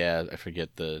 I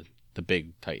forget the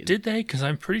big Titan. did they? Because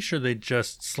I'm pretty sure they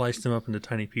just sliced him up into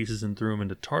tiny pieces and threw him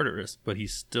into Tartarus, but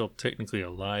he's still technically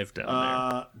alive down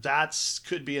there. That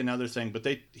could be another thing, but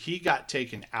he got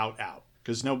taken out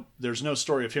because there's no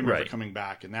story of him ever coming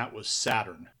back, and that was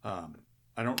Saturn.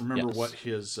 I don't remember what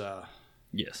his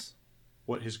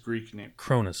what his Greek name.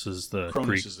 Cronus is the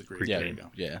Greek. Is the Greek. Yeah, There you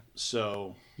go. yeah.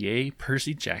 So Yay,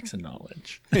 Percy Jackson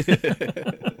knowledge.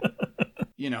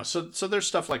 So there's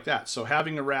stuff like that. So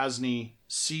having Erasne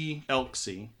see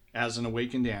Elxie as an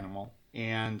awakened animal,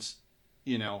 and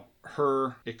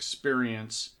her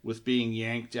experience with being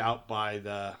yanked out by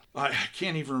I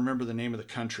can't even remember the name of the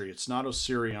country. It's not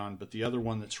Osirion, but the other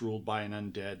one that's ruled by an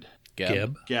undead.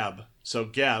 Geb. So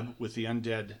Geb, with the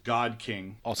undead god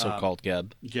king, Also called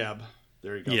Geb. Geb.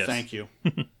 There you go. Yes. Thank you.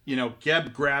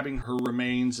 Geb grabbing her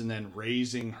remains and then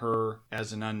raising her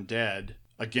as an undead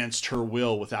against her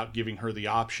will without giving her the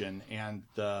option. And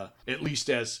at least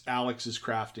as Alex is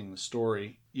crafting the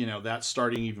story, that's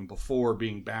starting even before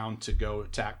being bound to go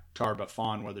attack Tarba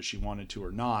Fawn, whether she wanted to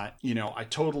or not. I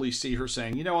totally see her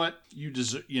saying, you know what, you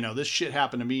deserve, this shit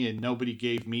happened to me and nobody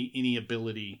gave me any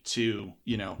ability to,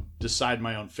 decide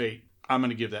my own fate. I'm going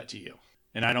to give that to you.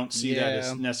 And I don't see that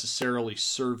as necessarily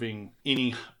serving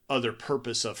any other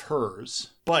purpose of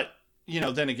hers. But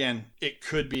then again, it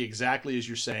could be exactly as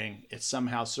you're saying. It's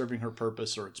somehow serving her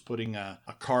purpose, or it's putting a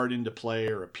card into play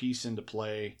or a piece into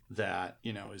play that,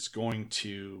 is going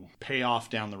to pay off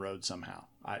down the road somehow.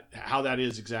 How that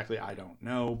is exactly, I don't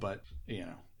know, but,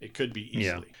 it could be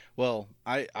easily. Yeah. Well,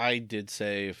 I did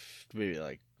say maybe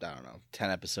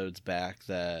 10 episodes back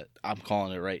that I'm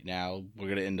calling it right now. We're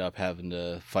going to end up having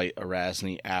to fight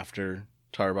Erasne after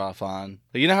Tar-Baphon.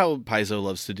 You know how Paizo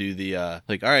loves to do the, all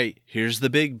right, here's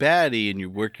the big baddie, and you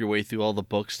work your way through all the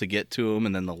books to get to him,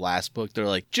 and then the last book, they're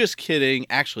like, just kidding.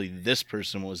 Actually, this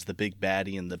person was the big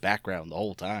baddie in the background the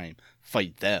whole time.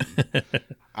 Fight them.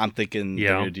 I'm thinking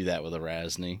they're going to do that with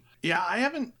Erasne. Yeah, I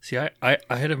haven't... See, I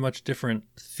had a much different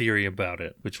theory about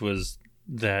it, which was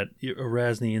that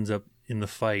Erasne ends up in the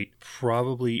fight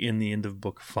probably in the end of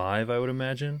book 5, I would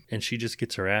imagine, and she just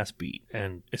gets her ass beat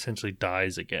and essentially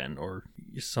dies again, or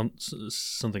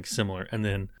something similar, and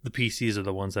then the PCs are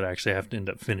the ones that actually have to end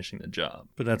up finishing the job.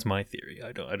 But that's my theory.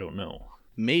 I don't know.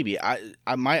 Maybe.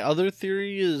 My other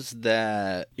theory is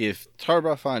that if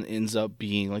Tar-Baphon ends up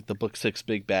being like the book 6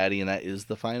 big baddie and that is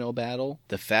the final battle,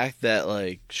 the fact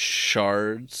that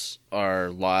shards are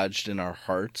lodged in our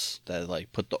hearts, that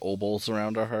put the obols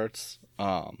around our hearts,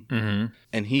 and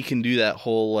he can do that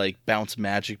whole bounce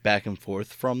magic back and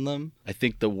forth from them. I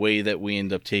think the way that we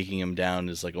end up taking him down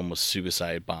is almost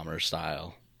suicide bomber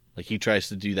style. He tries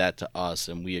to do that to us,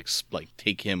 and we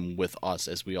take him with us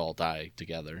as we all die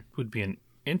together. Would be an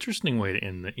interesting way to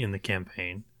end the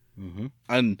campaign. Mm-hmm.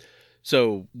 And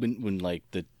so when like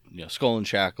the Skull and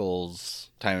Shackles,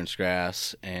 Tyrant's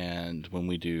Grass, and when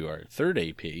we do our third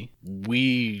AP,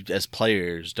 we as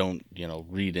players don't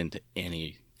read into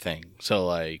anything. So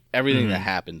like everything that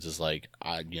happens is like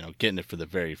getting it for the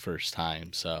very first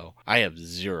time. So I have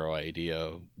zero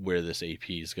idea where this AP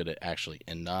is going to actually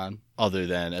end on, other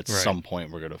than at some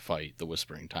point we're going to fight the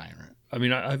Whispering Tyrant. I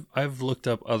mean, I've looked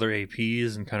up other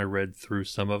APs and kind of read through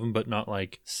some of them, but not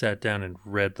like sat down and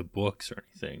read the books or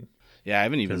anything. Yeah, I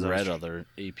haven't even read other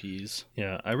APs.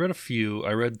 Yeah, I read a few.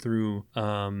 I read through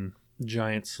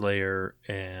Giant Slayer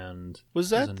and... Was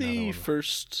that the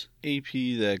first AP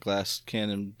that Glass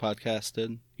Cannon podcast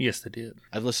did? Yes, they did.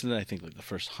 I've listened to, I think, like the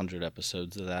first 100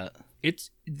 episodes of that.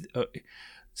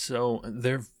 So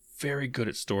they're very good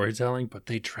at storytelling, but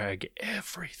they drag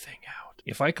everything out.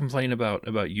 If I complain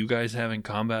about you guys having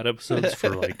combat episodes for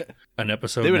like an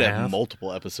episode, they would and a half, have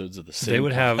multiple episodes of the same. They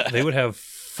would have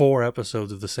 4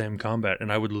 episodes of the same combat,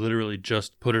 and I would literally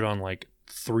just put it on like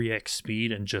 3x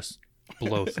speed and just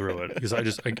blow through it because I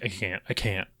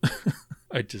can't.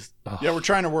 I just Yeah, we're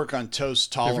trying to work on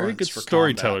Toast tolerance. They're very good for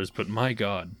storytellers, combat. but my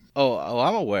God. Oh,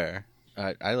 I'm aware.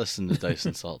 I listen to Dice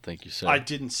and Salt. Thank you, sir. I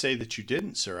didn't say that you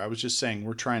didn't, sir. I was just saying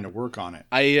we're trying to work on it.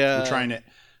 We're trying to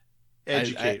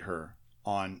educate her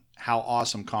on how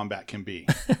awesome combat can be.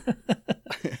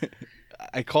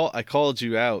 I called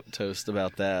you out, Toast,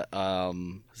 about that.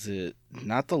 Was it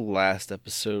not the last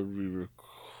episode we recorded?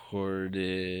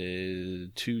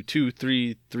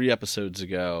 Three episodes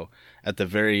ago, at the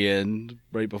very end,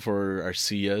 right before our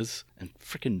Sias, and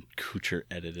freaking Kucher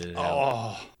edited it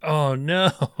out. Oh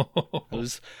no!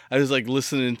 I was like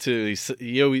listening to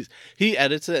he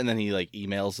edits it and then he like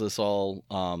emails us all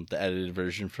the edited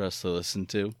version for us to listen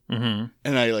to. Mm-hmm.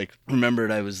 And I like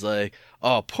remembered I was like,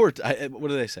 what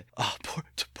did I say? Oh,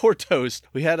 poor Toast.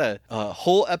 We had a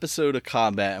whole episode of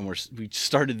combat and we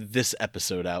started this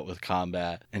episode out with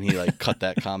combat, and he like cut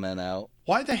that comment out.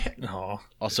 Why the heck? Oh.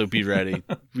 Also, be ready.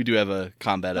 We do have a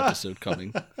combat episode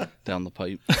coming down the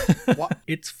pipe.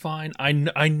 It's fine. I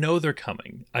know they're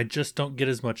coming. I just don't get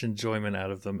as much enjoyment out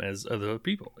of them as other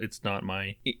people. It's not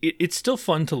my... It's still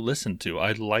fun to listen to.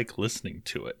 I like listening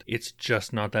to it. It's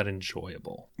just not that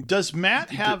enjoyable. Does Matt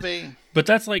have a... But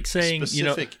that's like saying,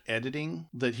 specific editing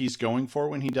that he's going for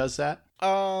when he does that?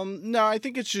 No, I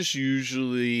think it's just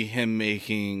usually him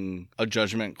making a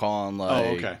judgment call on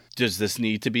like, does this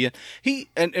need to be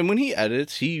and when he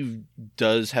edits, he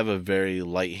does have a very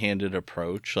light-handed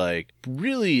approach. Like,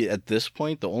 really, at this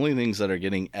point, the only things that are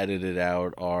getting edited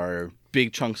out are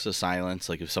big chunks of silence,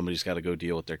 like if somebody's got to go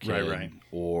deal with their kid,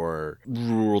 or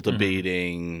rule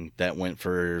debating that went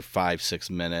for 5-6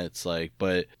 minutes. Like,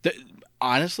 but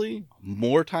honestly,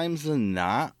 more times than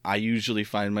not, I usually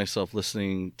find myself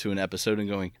listening to an episode and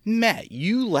going, Matt,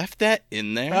 you left that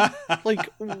in there? Like,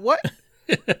 what?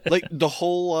 Like the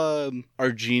whole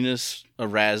Arginus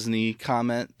Erasni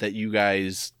comment that you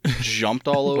guys jumped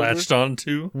all over, latched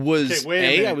onto, was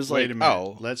I was like,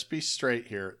 oh, let's be straight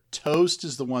here. Toast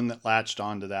is the one that latched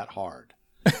onto that hard.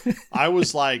 I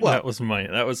was like, that was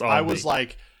all I was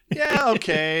like, yeah,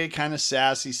 okay, kind of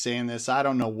sassy saying this. I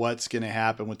don't know what's going to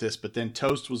happen with this, but then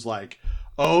Toast was like,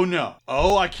 oh no,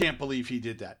 I can't believe he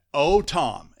did that. Oh,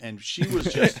 Tom, and she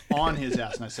was just on his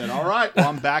ass, and I said, all right, well,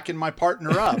 I'm backing my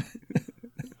partner up.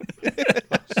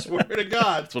 I swear to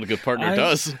God. That's what a good partner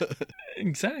does.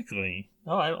 Exactly.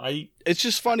 It's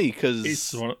just funny because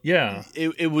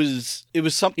it was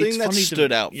something that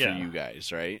stood out for you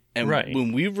guys, right? And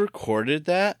when we recorded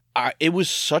that, it was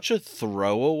such a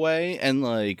throwaway. And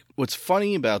like, what's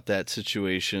funny about that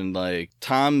situation, like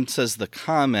Tom says the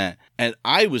comment, and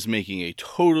I was making a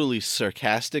totally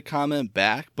sarcastic comment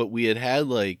back, but we had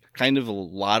like kind of a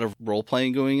lot of role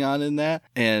playing going on in that,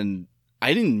 and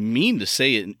I didn't mean to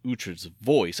say it in Uhtred's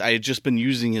voice. I had just been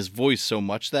using his voice so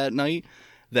much that night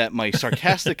that my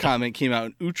sarcastic comment came out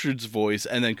in Uhtred's voice,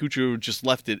 and then Kucher just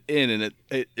left it in, and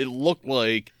it looked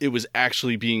like it was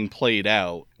actually being played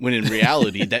out, when in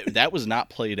reality that was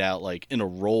not played out like in a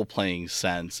role-playing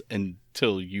sense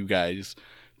until you guys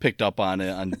picked up on it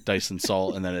on Dice and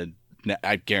Salt, and then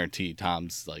I guarantee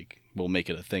Tom's like, we'll make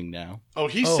it a thing now. Oh,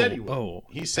 he said he would.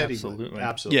 He said absolutely. He would.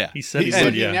 Absolutely. Yeah. He said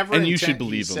he never and you should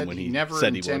believe him when he never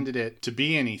said intended it to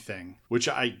be anything, which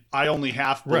I only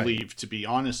half believed, to be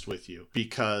honest with you,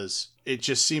 because it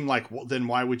just seemed like, well, then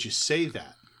why would you say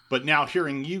that? But now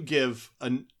hearing you give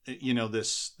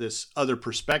this other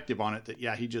perspective on it, that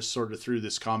he just sort of threw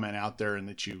this comment out there, and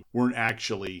that you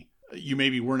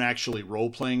maybe weren't actually role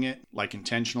playing it like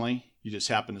intentionally. You just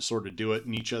happen to sort of do it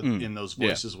in each other in those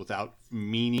voices without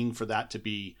meaning for that to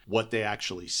be what they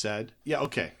actually said. Yeah,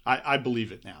 okay. I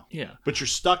believe it now. Yeah. But you're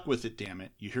stuck with it, damn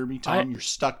it. You hear me, Tom? You're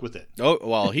stuck with it. Oh,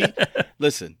 well,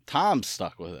 listen, Tom's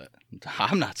stuck with it.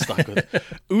 I'm not stuck with it.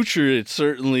 Uhtred, it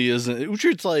certainly isn't.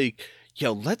 Uhtred's like,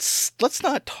 yo, let's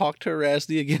not talk to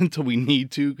Erasni again until we need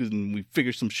to, because we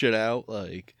figure some shit out.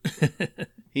 Like,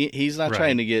 he's not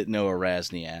trying to get no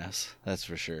Erasni ass. That's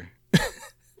for sure.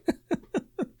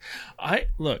 I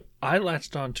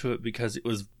latched onto it because it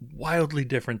was wildly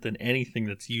different than anything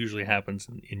that's usually happens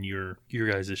in your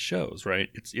guys' shows, right?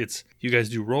 It's you guys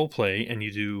do role play and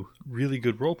you do really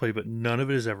good role play, but none of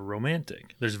it is ever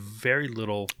romantic. There's very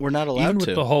little. We're not allowed even to.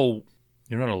 with the whole.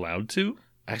 You're not allowed to.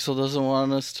 Axel doesn't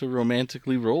want us to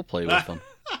romantically role play with him.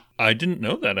 I didn't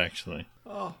know that actually.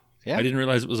 Oh, yeah. I didn't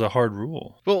realize it was a hard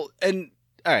rule. Well, and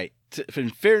all right. In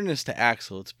fairness to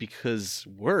Axel, it's because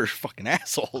we're fucking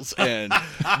assholes, and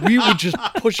we would just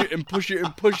push it and push it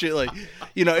and push it. Like,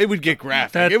 you know, it would get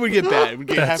graphic, it would get bad, it would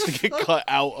have to get cut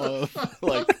out of.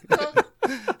 Like,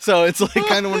 so it's like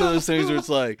kind of one of those things where it's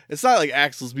like, it's not like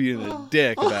Axel's being a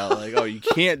dick about like, oh, you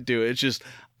can't do it. It's just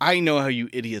I know how you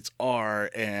idiots are,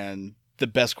 and the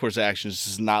best course of action is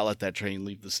just not let that train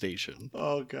leave the station.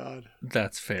 Oh God,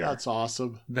 that's fair. That's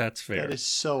awesome. That's fair. That is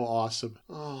so awesome.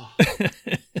 Oh.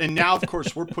 And now, of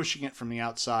course, we're pushing it from the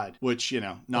outside, which, you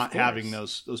know, not having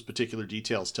those particular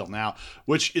details till now,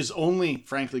 which is only,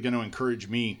 frankly, going to encourage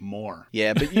me more.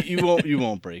 Yeah, but you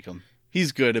won't break him.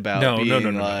 He's good about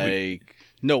being like,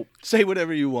 no, say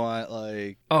whatever you want.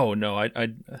 Like, oh no,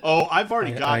 I've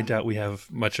already got. I doubt we have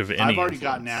much of any. I've already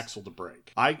gotten Axel to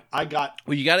break. I got.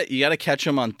 Well, you got to catch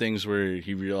him on things where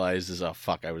he realizes, oh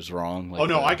fuck, I was wrong. Like, oh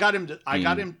no, I got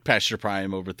him Pasture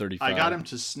Prime over 35. I got him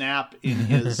to snap in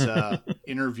his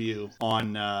interview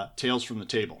on Tales from the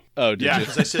Table. Oh, did you?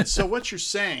 Because I said, so what you're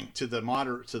saying to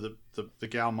the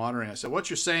gal moderating, I said, what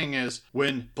you're saying is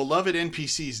when beloved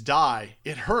NPCs die,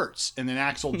 it hurts. And then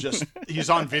Axel he's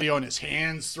on video and his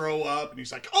hands throw up and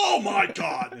he's like, oh my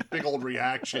God, and big old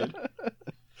reaction.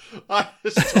 I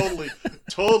just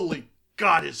totally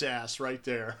got his ass right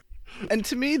there. And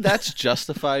to me, that's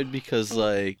justified because,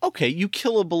 like, okay, you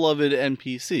kill a beloved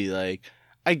NPC, like,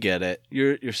 I get it.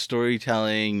 You're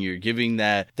storytelling, you're giving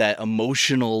that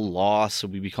emotional loss so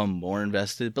we become more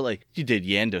invested. But like, you did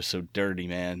Yando so dirty,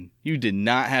 man. You did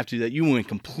not have to do that. You went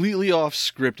completely off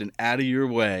script and out of your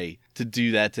way to do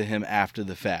that to him after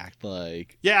the fact.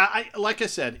 Like, yeah, like I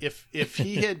said, if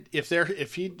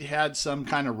he'd had some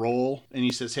kind of role and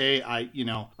he says, hey,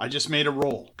 I just made a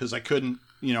roll because I couldn't.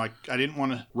 You know, I didn't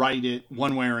want to write it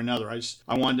one way or another.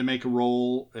 I wanted to make a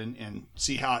roll and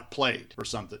see how it played or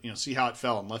something. You know, see how it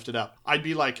fell and lift it up. I'd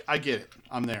be like, I get it.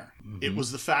 I'm there. Mm-hmm. It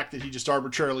was the fact that he just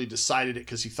arbitrarily decided it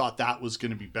because he thought that was going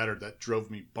to be better that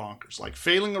drove me bonkers. Like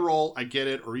failing a roll, I get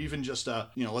it. Or even just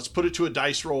let's put it to a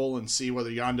dice roll and see whether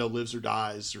Yando lives or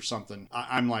dies or something.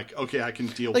 I'm like, okay, I can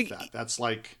deal with that. That's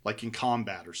like in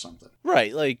combat or something.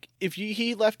 Right. Like if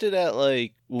he left it at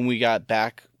like when we got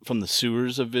back from the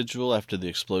sewers of Vigil after the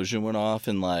explosion went off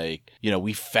and like, you know,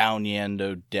 we found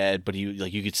Yando dead, but he,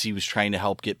 like, you could see he was trying to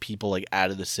help get people like out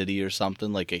of the city or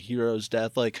something, like a hero's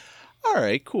death. Like, all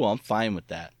right, cool, I'm fine with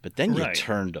that. But then you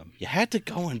turned him. You had to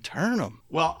go and turn him.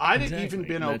 Well, I'd have even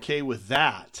been okay with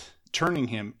that, turning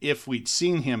him, if we'd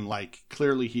seen him like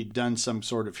clearly he'd done some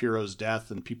sort of hero's death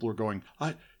and people were going,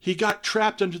 he got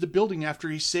trapped under the building after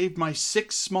he saved my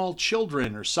 6 small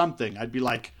children or something. I'd be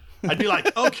like,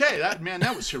 okay,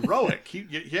 that was heroic.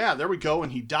 There we go.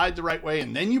 And he died the right way.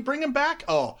 And then you bring him back.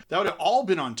 Oh, that would have all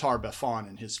been on Tar-Baphon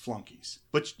and his flunkies.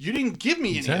 But you didn't give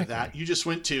me any of that. You just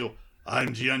went to,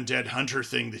 I'm the undead hunter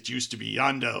thing that used to be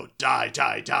Yando. Die,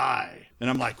 die, die.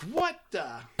 And I'm like, what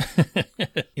the?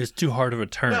 It was too hard of a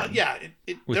turn. Well, yeah,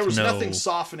 there was nothing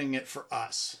softening it for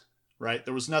us, right?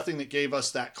 There was nothing that gave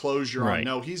us that closure on,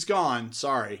 no, he's gone,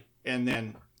 sorry. And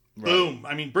then... boom.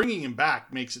 I mean, bringing him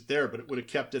back makes it there, but it would have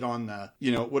kept it on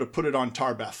it would have put it on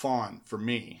Tar-Baphon for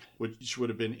me, which would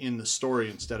have been in the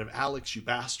story instead of Alex, you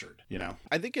bastard, you know?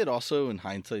 I think it also, in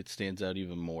hindsight, stands out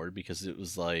even more because it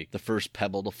was like the first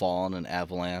pebble to fall in an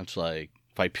avalanche. Like,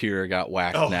 Vipera got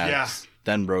whacked next.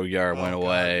 Then Rogyar went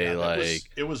away.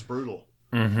 It was brutal.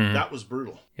 Mm-hmm. That was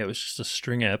brutal. Yeah, it was just a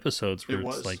string of episodes where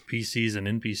it's like PCs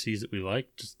and NPCs that we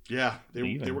liked.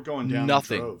 They were going down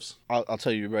Nothing. in droves. I'll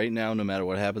tell you right now, no matter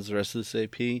what happens the rest of this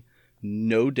AP,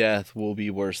 no death will be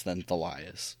worse than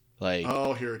Thalias. Like,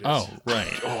 oh, here it is. Oh,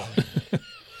 right.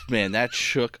 man, that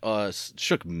shook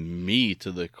me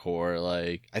to the core.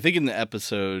 Like, I think in the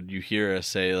episode you hear us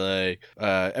say like,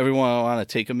 everyone want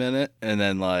to take a minute, and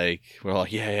then like we're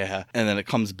like, yeah, and then it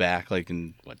comes back like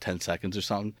in 10 seconds or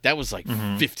something. That was like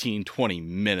 15, 20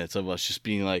 minutes of us just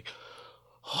being like,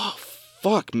 oh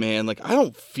fuck, man, like I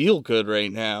don't feel good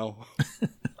right now.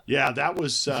 Yeah, that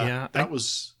was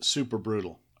was super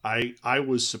brutal. I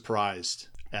was surprised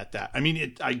at that. I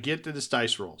mean, I get that it's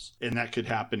dice rolls, and that could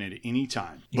happen at any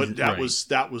time, but that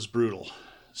was brutal,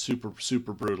 super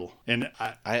brutal. And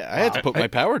I had to put my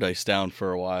power dice down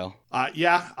for a while.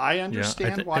 I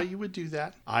understand why you would do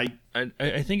that. I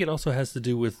think it also has to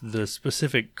do with the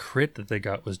specific crit that they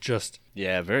got was just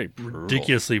very brutal.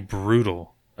 Ridiculously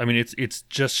brutal. I mean, it's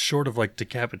just short of like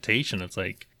decapitation. It's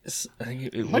like I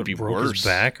think it might be broke worse. his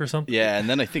back or something. Yeah, and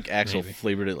then I think Axel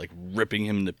flavored it like ripping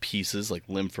him to pieces, like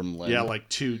limb from limb. Yeah, like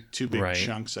two big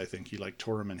chunks. I think he like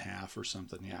tore him in half or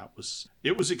something. Yeah,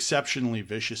 it was exceptionally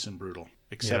vicious and brutal,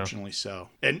 exceptionally so.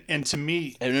 And to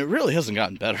me, and it really hasn't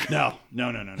gotten better. No.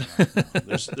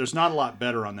 There's not a lot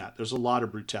better on that. There's a lot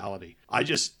of brutality.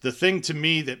 The thing to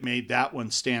me that made that one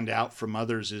stand out from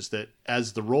others is that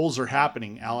as the rolls are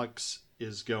happening, Alex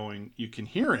is going. You can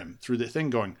hear him through the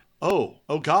thing going, Oh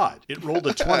God, it rolled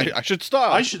a 20. I should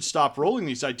stop. I should stop rolling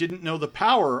these. I didn't know the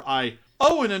power. And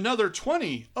another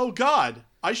 20. Oh God,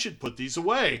 I should put these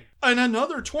away. And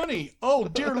another 20. Oh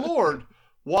dear Lord,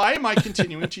 why am I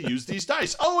continuing to use these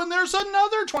dice? Oh, and there's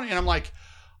another 20. And I'm like,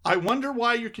 I wonder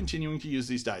why you're continuing to use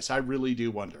these dice. I really do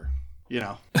wonder,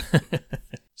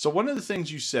 So one of the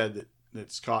things you said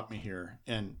that's caught me here,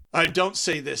 and I don't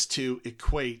say this to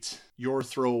equate your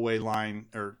throwaway line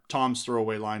or Tom's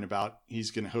throwaway line about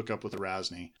he's going to hook up with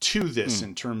Erasne to this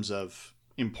in terms of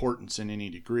importance in any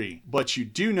degree. But you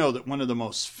do know that one of the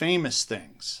most famous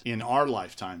things in our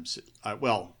lifetimes, a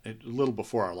little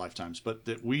before our lifetimes, but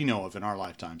that we know of in our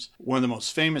lifetimes, one of the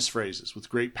most famous phrases, with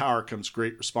great power comes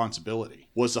great responsibility,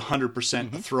 was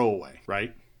 100% a throwaway,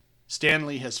 right?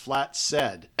 Stanley has flat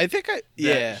said, I think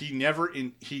he never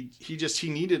he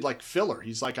needed like filler.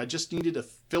 He's like, I just needed a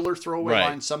filler throwaway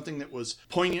line, something that was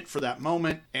poignant for that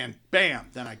moment, and bam,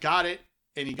 then I got it.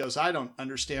 And he goes, I don't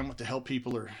understand what the hell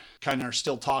people are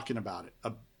still talking about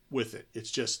it with it.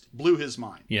 It's just blew his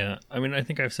mind. Yeah, I mean, I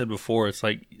think I've said before, it's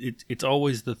like it's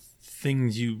always the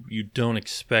things you don't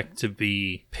expect to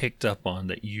be picked up on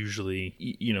that usually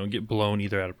get blown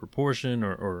either out of proportion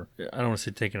or I don't want to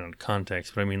say taken out of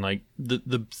context, but I mean like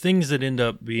the things that end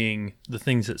up being the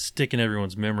things that stick in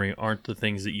everyone's memory aren't the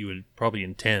things that you would probably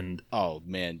intend. Oh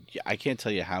man, I can't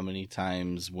tell you how many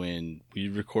times when we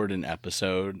record an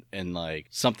episode and like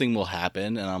something will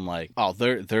happen and I'm like, oh,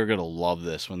 they're gonna love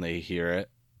this when they hear it,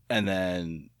 and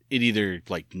then it either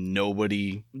like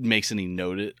nobody makes any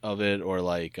note of it, or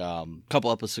like a couple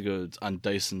episodes on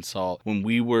Dice and Salt when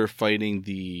we were fighting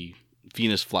the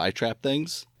Venus flytrap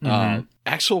things.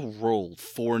 Axel rolled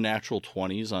 4 natural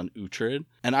 20s on Uhtred,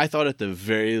 and I thought at the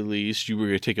very least you were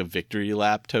going to take a victory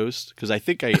lap, Toast, because I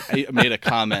think I made a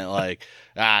comment like,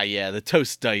 the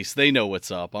Toast dice, they know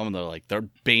what's up. I'm gonna like they're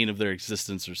bane of their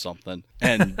existence or something,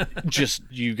 and just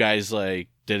you guys like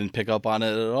didn't pick up on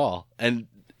it at all. And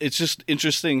it's just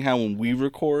interesting how when we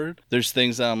record, there's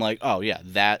things that I'm like, oh yeah,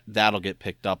 that'll get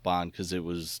picked up on because it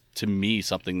was, to me,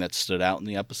 something that stood out in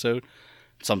the episode.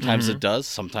 Sometimes it does,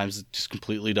 sometimes it just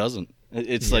completely doesn't.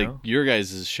 It's like your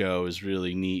guys' show is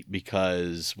really neat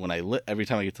because when every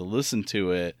time I get to listen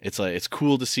to it, it's like it's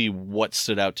cool to see what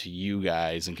stood out to you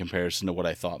guys in comparison to what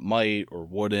I thought might or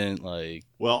wouldn't. Like,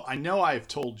 well, I know I've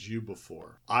told you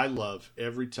before, I love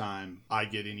every time I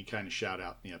get any kind of shout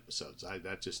out in the episodes.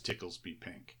 That just tickles me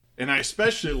pink. And I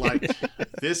especially liked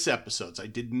this episode. I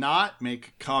did not make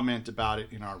a comment about it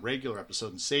in our regular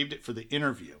episode and saved it for the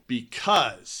interview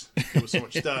because it was so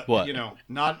much stuff.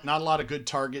 Not a lot of good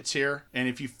targets here. And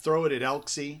if you throw it at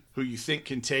Elksy, who you think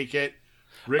can take it,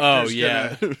 Richter's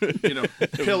gonna,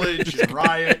 pillage and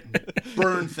riot and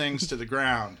burn things to the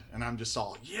ground. And I'm just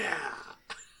all, yeah.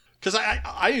 Because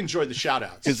I enjoyed the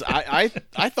shout-outs. Because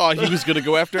I thought he was going to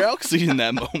go after Elksy in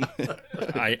that moment.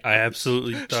 I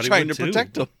absolutely thought he was trying to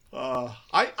protect him.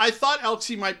 I thought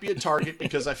Elksy might be a target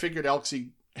because I figured Elksy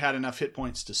had enough hit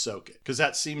points to soak it. Because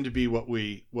that seemed to be what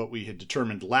we had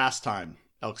determined last time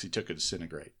Elksy took a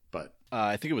disintegrate. But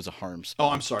I think it was a harm spell. Oh,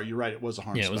 I'm sorry. You're right. It was a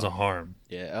harm spell. Yeah, it was a harm.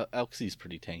 Yeah, Elksy's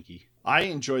pretty tanky. I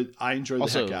enjoyed the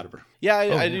heck out of her. Yeah,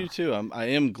 I do too. I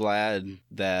am glad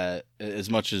that as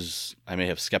much as I may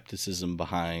have skepticism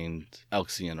behind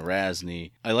Elksy and Erasne,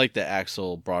 I like that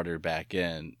Axel brought her back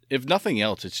in. If nothing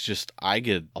else, it's just I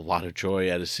get a lot of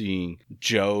joy out of seeing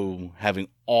Joe having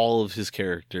all of his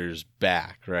characters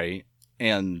back, right?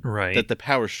 and Right. that the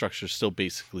power structure is still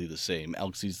basically the same.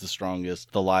 Elxie's the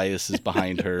strongest. Thalias is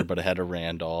behind her, but ahead of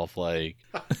Randolph. Like,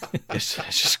 it's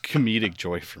just comedic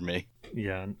joy for me.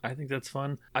 Yeah, I think that's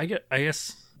fun. I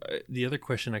guess the other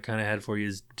question I kind of had for you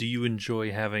is, do you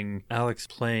enjoy having Alex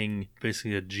playing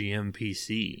basically a GM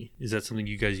PC? Is that something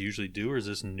you guys usually do, or is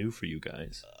this new for you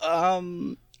guys?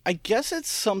 I guess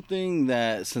it's something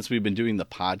that, since we've been doing the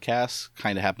podcast,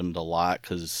 kind of happened a lot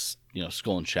because, you know,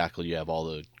 Skull and Shackle, you have all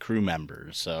the crew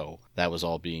members, so that was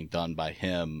all being done by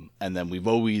him. And then we've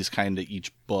always kind of,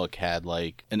 each book had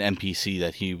like an NPC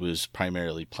that he was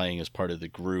primarily playing as part of the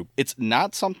group. It's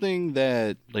not something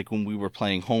that, like when we were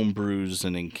playing Homebrews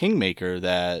and in Kingmaker,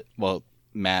 that, well,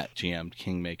 Matt GM'd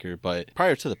Kingmaker, but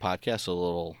prior to the podcast, a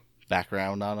little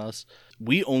background on us.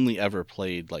 We only ever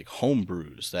played like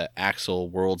homebrews, that Axel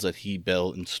worlds that he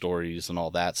built and stories and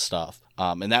all that stuff.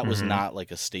 And that was not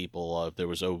like a staple of, there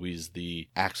was always the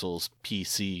Axel's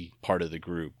PC part of the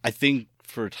group. I think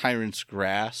for Tyrant's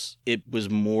Grass, it was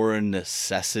more a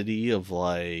necessity of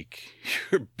like,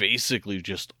 you're basically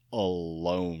just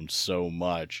alone so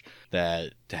much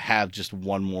that to have just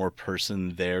one more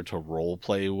person there to role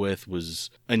play with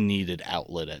was a needed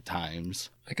outlet at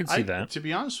times. I can see that. To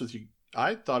be honest with you,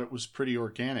 I thought it was pretty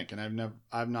organic, and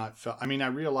I've not felt. I mean, I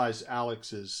realize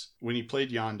Alex is, when he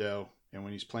played Yondo and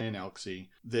when he's playing Elxie,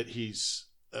 that he's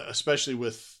especially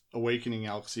with awakening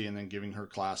Elxie and then giving her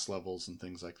class levels and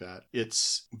things like that.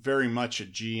 It's very much a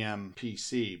GM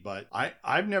PC, but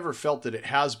I've never felt that it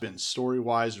has been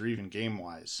story-wise or even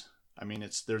game-wise. I mean,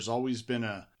 there's always been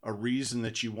a reason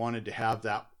that you wanted to have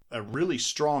that, a really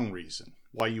strong reason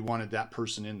why you wanted that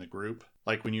person in the group.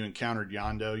 Like when you encountered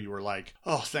Yondo, you were like,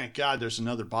 oh, thank God there's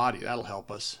another body. That'll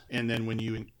help us. And then when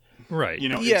you... Right. You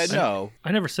know, yeah, no.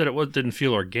 I never said it didn't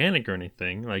feel organic or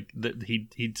anything. Like that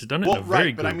he's done it well, in a very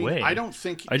right, but good I mean, way. I don't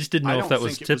think. I just didn't know if that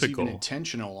was typical. It was even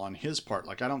intentional on his part.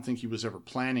 Like I don't think he was ever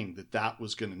planning that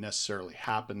was going to necessarily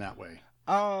happen that way.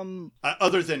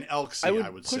 Other than Elxie, I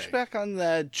would push say. back on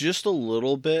that just a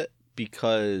little bit,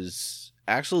 because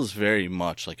Axel is very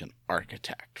much like an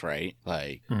architect, right?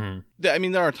 Like, I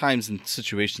mean, there are times and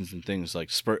situations and things like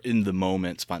in the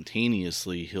moment,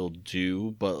 spontaneously he'll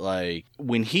do, but like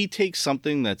when he takes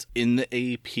something that's in the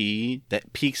AP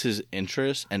that piques his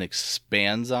interest and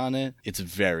expands on it, it's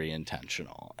very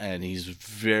intentional, and he's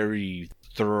very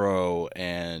thorough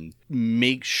and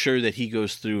make sure that he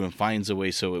goes through and finds a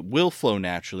way so it will flow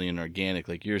naturally and organic,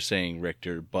 like you're saying,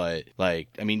 Richter. But like,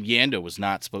 I mean, Yando was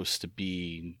not supposed to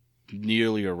be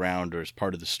nearly around or as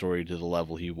part of the story to the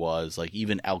level he was. Like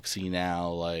even Elxie now,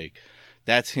 like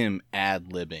that's him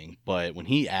ad-libbing, but when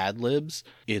he ad-libs,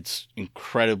 it's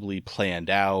incredibly planned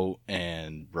out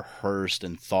and rehearsed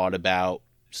and thought about,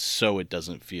 so it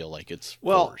doesn't feel like it's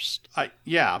forced. But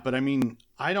I mean,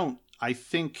 I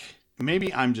think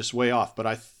maybe I'm just way off, but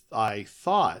I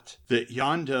thought that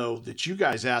you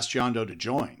guys asked Yondo to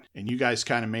join, and you guys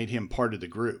kind of made him part of the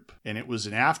group. And it was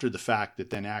after the fact that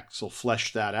then Axel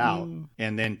fleshed that out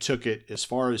and then took it as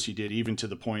far as he did, even to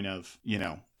the point of, you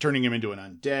know, turning him into an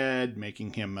undead,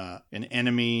 making him an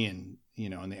enemy, and, you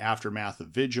know, in the aftermath of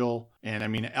Vigil. And I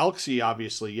mean, Elxie,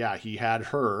 obviously, yeah, he had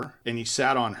her, and he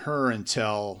sat on her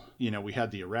until, you know, we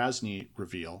had the Erasni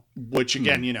reveal, which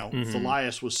again, you know,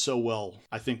 Thalias was so well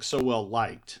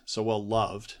liked, so well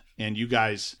loved. And you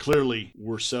guys clearly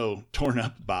were so torn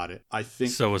up about it. I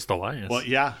think so was Thalias. Well,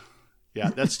 yeah,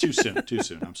 that's too soon. Too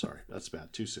soon. I'm sorry. That's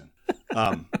bad. Too soon.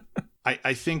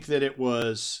 I think that it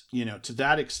was, you know, to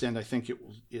that extent, I think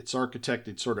it's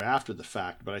architected sort of after the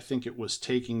fact, but I think it was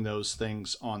taking those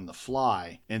things on the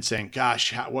fly and saying,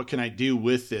 gosh, what can I do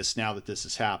with this now that this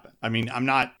has happened? I mean,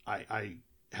 I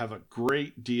have a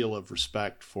great deal of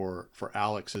respect for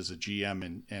Alex as a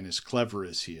GM and as clever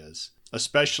as he is,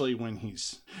 especially when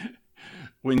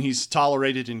he's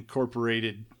tolerated and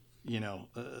incorporated, you know,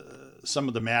 some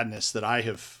of the madness that I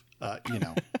have, you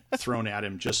know, thrown at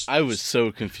him. I was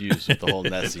so confused with the whole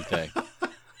Nessie thing.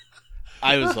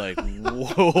 I was like,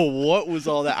 whoa, what was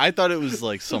all that? I thought it was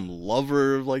like some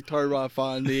lover of like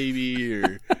Tar-Baphon maybe,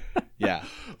 or yeah.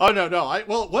 Oh, no. It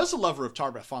was a lover of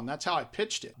Tar-Baphon. That's how I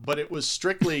pitched it. But it was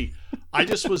strictly, I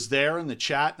just was there in the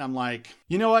chat and I'm like,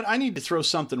 you know what? I need to throw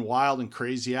something wild and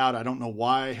crazy out. I don't know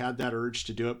why I had that urge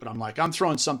to do it, but I'm like, I'm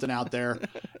throwing something out there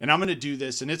and I'm going to do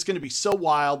this. And it's going to be so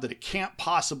wild that it can't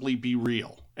possibly be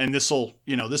real. And this'll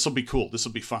be cool.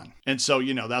 This'll be fun. And so,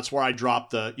 you know, that's where I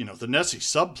dropped the Nessie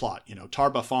subplot, you know,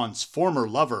 Tar-Baphon's former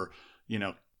lover, you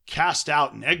know, cast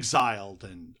out and exiled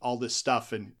and all this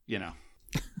stuff. And, you know,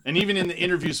 and even in the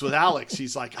interviews with Alex,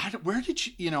 he's like, where did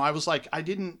you, you know, I was like, I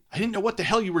didn't know what the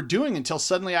hell you were doing until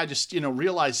suddenly I just, you know,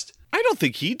 realized I don't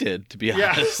think he did, to be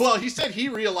Yeah, honest. well, he said he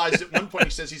realized at one point, he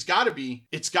says he's got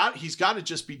to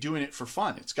just be doing it for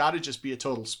fun. It's got to just be a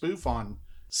total spoof on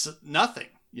nothing.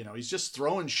 He's just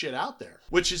throwing shit out there,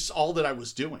 which is all that I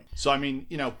was doing. So, I mean,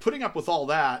 putting up with all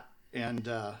that and,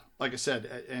 like I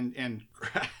said, and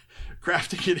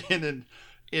crafting it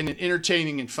in an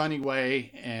entertaining and funny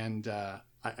way. And,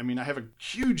 I mean, I have a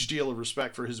huge deal of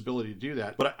respect for his ability to do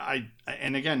that. But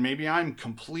and again, maybe I'm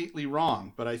completely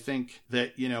wrong, but I think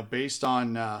that, based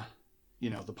on,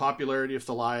 the popularity of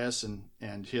Thalias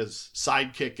and his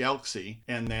sidekick Elxie,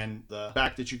 and then the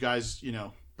fact that you guys,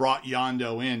 brought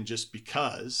Yondo in just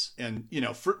because, and,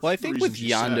 I think with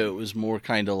Yondo, it was more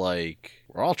kind of like,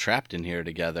 we're all trapped in here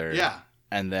together. Yeah.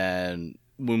 And then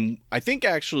when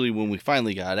we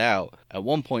finally got out, at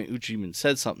one point Uchi even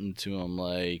said something to him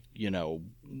like,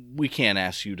 we can't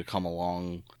ask you to come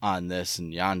along on this.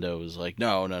 And Yondo was like,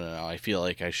 no, I feel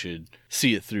like I should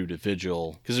see it through to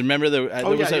Vigil. Because remember,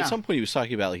 at some point he was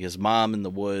talking about like his mom in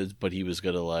the woods, but he was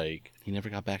gonna he never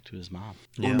got back to his mom.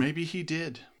 Or maybe he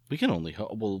did. We can only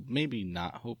hope. Well, maybe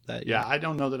not hope that. Yeah, I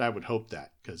don't know that I would hope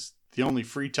that, because the only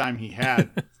free time he had,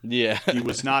 yeah, he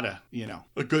was not a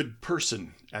good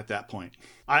person at that point.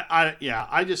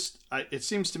 It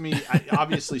seems to me,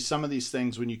 obviously some of these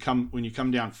things, when you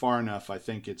come down far enough, I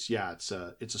think it's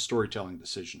a storytelling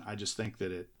decision. I just think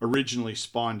that it originally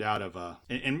spawned out of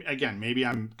and again, maybe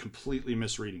I'm completely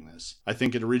misreading this. I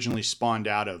think it originally spawned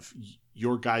out of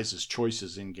your guys'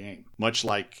 choices in game, much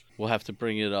like we'll have to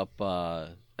bring it up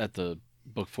at the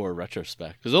Book 4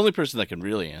 retrospect, because the only person that can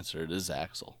really answer it is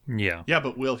Axel. Yeah,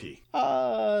 but will he?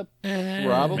 Probably,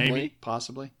 maybe,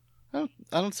 possibly. I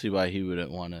don't see why he wouldn't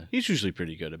want to. He's usually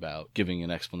pretty good about giving an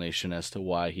explanation as to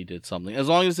why he did something, as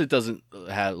long as it doesn't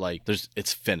have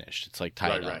it's finished. It's like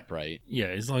tied up, right? Yeah,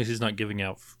 as long as he's not giving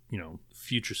out,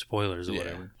 future spoilers or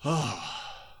whatever.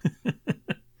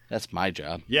 That's my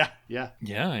job. Yeah,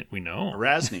 we know.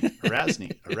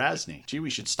 Erasni. Gee, we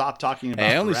should stop talking about.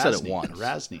 Hey, I only said it once.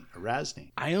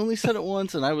 Erasni. I only said it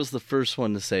once, and I was the first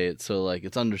one to say it, so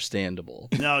it's understandable.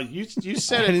 No, you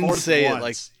said it. I didn't more say than it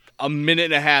once. a minute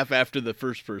and a half after the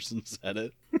first person said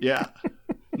it. Yeah.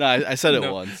 No, I said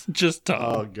it once. Just talk.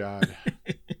 Oh God.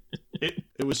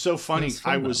 It was so funny.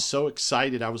 I was so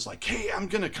excited. I was like, "Hey, I'm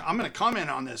gonna comment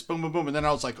on this." Boom, boom, boom. And then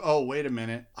I was like, "Oh, wait a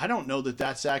minute. I don't know that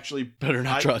that's actually better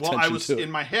not draw attention I was to it. In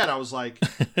my head. I was like,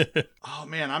 "Oh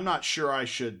man, I'm not sure I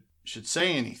should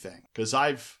say anything, because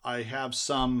I have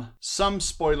some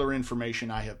spoiler information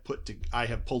I have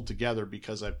pulled together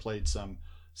because I played some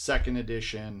second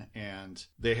edition, and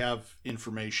they have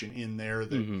information in there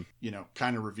that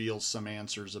kind of reveals some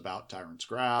answers about Tyrant's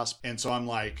Grasp. And so I'm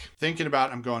like thinking about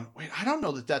it, I'm going, wait, I don't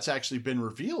know that that's actually been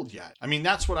revealed yet. I mean,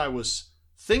 that's what I was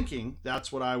thinking,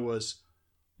 that's what I was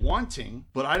wanting,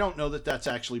 but I don't know that that's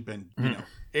actually been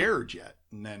aired yet.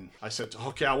 And then I said,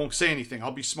 okay, I won't say anything,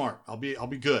 I'll be smart, I'll be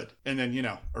good. And then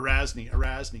Erasni,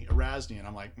 and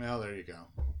I'm like, well, there you go.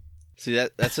 See,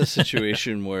 that's a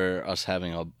situation where us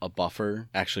having a buffer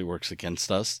actually works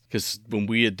against us. Because when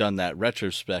we had done that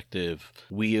retrospective,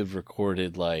 we have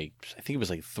recorded I think it was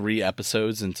 3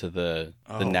 episodes into the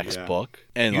next book.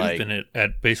 And you've been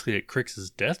at basically at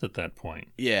Crix's death at that point.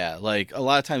 Yeah, a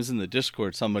lot of times in the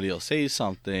Discord, somebody will say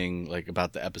something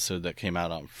about the episode that came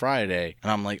out on Friday.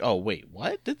 And I'm like, oh, wait,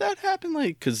 what? Did that happen?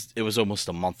 Because it was almost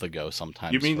a month ago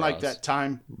sometimes. You mean for us. that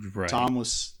time Tom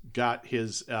got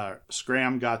his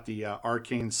Scram got the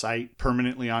arcane sight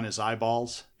permanently on his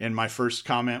eyeballs, and my first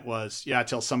comment was, yeah,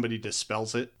 till somebody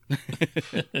dispels it.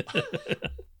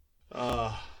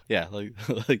 Yeah,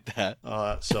 like that.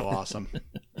 That's so awesome.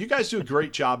 You guys do a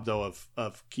great job though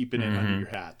of keeping it under your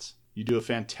hats. You do a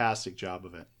fantastic job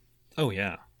of it. Oh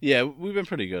yeah. Yeah, we've been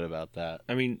pretty good about that.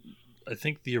 I mean, I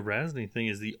think the Erasni thing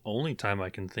is the only time I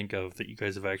can think of that you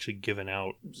guys have actually given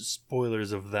out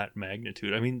spoilers of that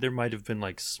magnitude. I mean, there might have been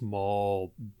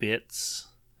small bits.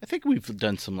 I think we've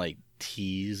done some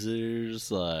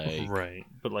teasers, right.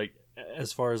 But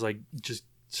as far as just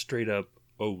straight up,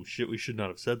 oh shit, we should not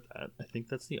have said that. I think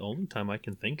that's the only time I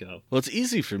can think of. Well, it's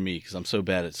easy for me because I'm so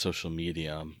bad at social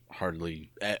media. I'm hardly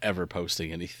ever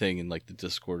posting anything in the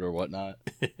Discord or whatnot.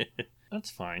 That's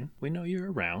fine. We know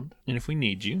you're around, and if we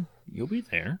need you, you'll be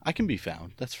there. I can be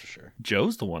found, that's for sure.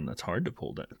 Joe's the one that's hard to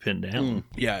pin down.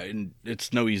 Yeah, and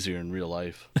it's no easier in real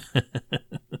life.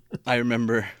 I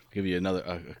remember, I'll give you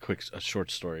a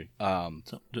short story.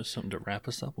 Just something to wrap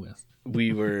us up with.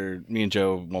 Me and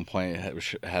Joe at one point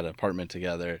had an apartment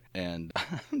together, and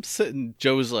I'm sitting,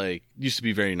 Joe was used to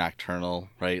be very nocturnal,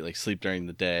 right? Sleep during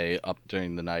the day, up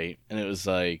during the night. And it was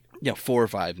 4 or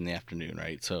 5 in the afternoon,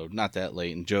 right? So not that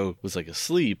late. And Joe was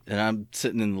asleep, and I'm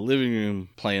sitting in the living room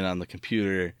playing on the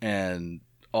computer, and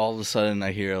all of a sudden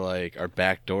I hear like our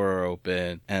back door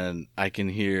open, and I can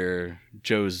hear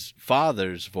Joe's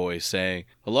father's voice saying,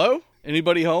 "Hello?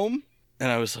 Anybody home?"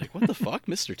 And I was like, "What the fuck,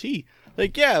 Mr. T?"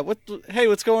 Like, "Yeah, hey,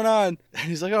 what's going on?" And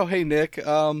he's like, "Oh, hey, Nick,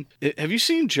 have you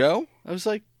seen Joe?" I was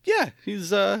like, "Yeah,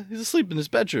 he's asleep in his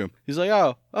bedroom." He's like,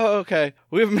 oh, okay.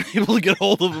 We haven't been able to get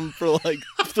hold of him for like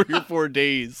 3 or 4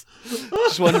 days.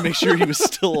 Just wanted to make sure he was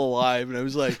still alive. And I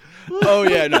was like, "Oh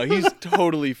yeah, no, he's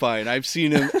totally fine. I've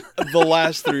seen him the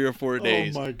last 3 or 4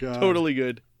 days. Oh my God. Totally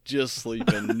good. Just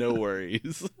sleeping. No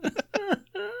worries."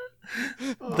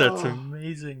 That's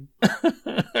amazing.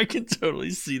 I can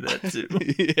totally see that too.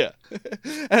 Yeah.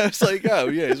 And I was like, "Oh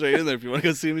yeah, he's right in there if you want to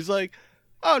go see him." He's like,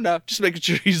 "Oh no, just making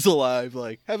sure he's alive.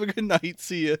 Like, have a good night.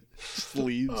 See ya." Just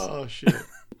leaves. Oh, shit.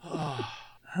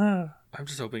 I'm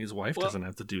just hoping his wife doesn't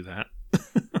have to do that.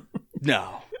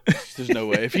 No, there's no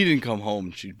way. If he didn't come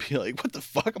home, she'd be like, "What the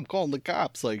fuck? I'm calling the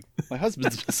cops. Like, my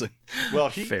husband's missing."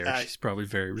 Well, Fair. She's probably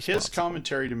very responsible. his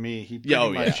commentary to me, he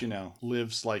pretty much,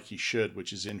 lives like he should,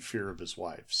 which is in fear of his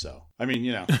wife. So, I mean,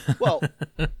 Well,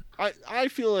 I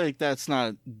feel like that's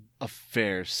not a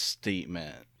fair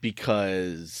statement,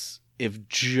 because if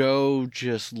Joe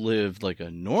just lived like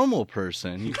a normal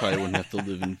person, he probably wouldn't have to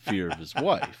live in fear of his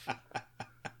wife.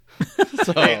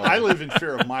 So, hey, I live in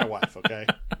fear of my wife, okay?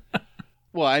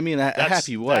 well, I mean, a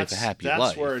happy wife, a happy life.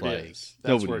 That's where it like, is.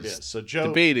 That's where it nobody's is. So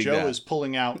Joe that. is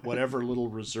pulling out whatever little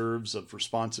reserves of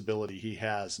responsibility he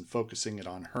has and focusing it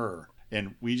on her.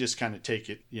 And we just kind of take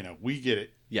it, we get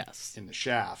it Yes. in the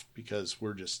shaft because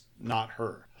we're just not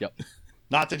her. Yep.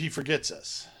 Not that he forgets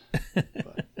us.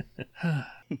 But,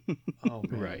 oh,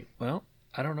 man. Right. Well,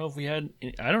 I don't know if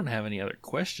I don't have any other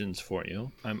questions for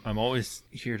you. I'm always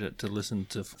here to listen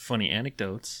to funny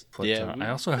anecdotes, but Yeah, I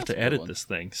also have that's a to good edit one. this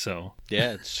thing. So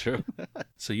Yeah, it's true.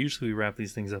 so usually we wrap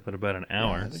these things up in about an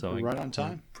hour. I think So we're right on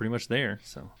time. I'm pretty much there.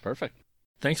 So Perfect.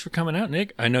 thanks for coming out,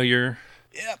 Nick. I know you're.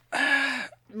 Yep.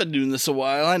 Been doing this a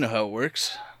while. I know how it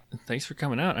works. Thanks for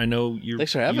coming out. I know you're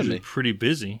Thanks for having usually me. pretty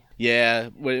busy. Yeah,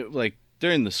 like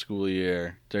during the school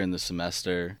year, during the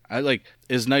semester,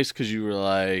 it's nice because you were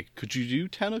like, "Could you do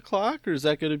 10 o'clock, or is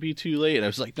that going to be too late?" And I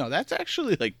was like, "No, that's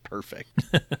actually like perfect."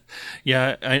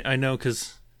 Yeah, I know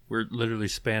because we're literally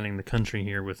spanning the country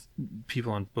here with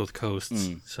people on both coasts.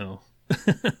 So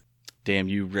Damn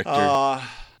you, Richter.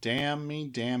 Damn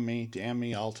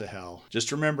me all to hell.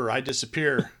 Just remember, I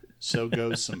disappear, so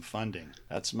goes some funding.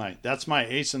 That's my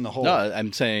ace in the hole. No,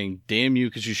 I'm saying damn you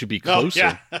because you should be Oh,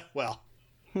 closer. yeah. Well,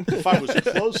 if I was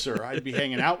closer, I'd be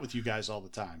hanging out with you guys all the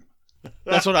time.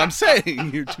 That's what I'm saying.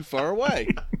 You're too far away.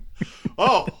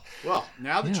 Oh, well,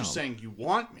 now that Yeah. you're saying you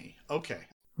want me, okay.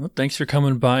 well, thanks for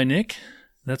coming by, Nick.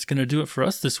 That's going to do it for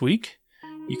us this week.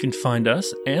 You can find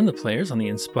us and the players on the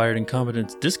Inspired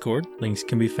Incompetence Discord. Links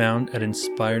can be found at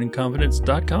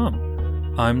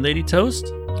inspiredincompetence.com. I'm Lady Toast.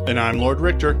 And I'm Lord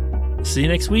Richter. See you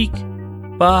next week.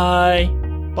 Bye.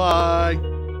 Bye.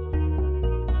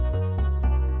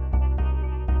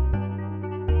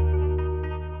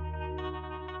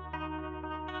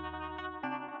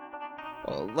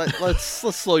 Well, let's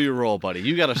slow your roll, buddy.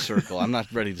 You got a circle. I'm not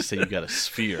ready to say you got a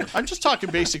sphere. I'm just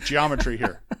talking basic geometry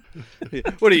here.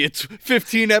 What are you?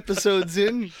 15 episodes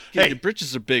in? Hey. Your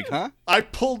britches are big, huh? I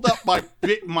pulled up my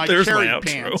There's carry my outro.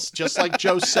 pants, just like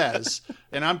Joe says,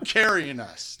 and I'm carrying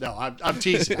us. No, I'm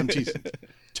teasing. I'm teasing.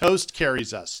 Toast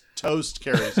carries us. Toast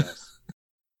carries us.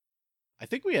 I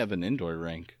think we have an indoor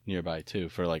rink nearby too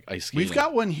for like ice skating. We've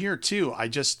got one here too.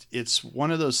 It's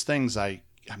one of those things I'm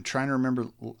trying to remember.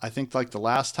 I think like the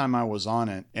last time I was on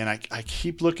it, and I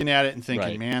keep looking at it and thinking,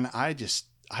 Right. man, I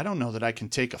don't know that I can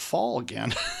take a fall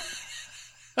again.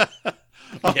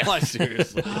 Yeah,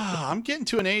 seriously. I'm getting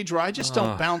to an age where I just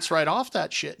don't bounce right off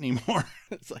that shit anymore.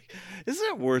 It's like, isn't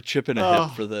it worth chipping a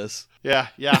hip for this? Yeah.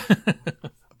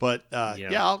 But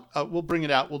we'll bring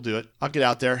it out. We'll do it. I'll get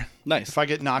out there. Nice. If I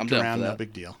get I'm knocked down around, for no that.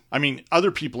 big deal. I mean,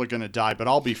 other people are going to die, but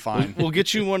I'll be fine. We'll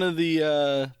get you one of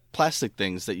the plastic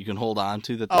things that you can hold on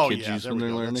to that the kids use there when we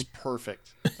they're go. learning. That's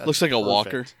perfect. That's Looks like a perfect.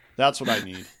 walker. That's what I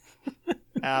need.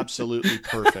 Absolutely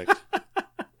perfect.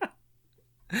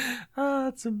 Oh,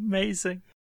 that's amazing.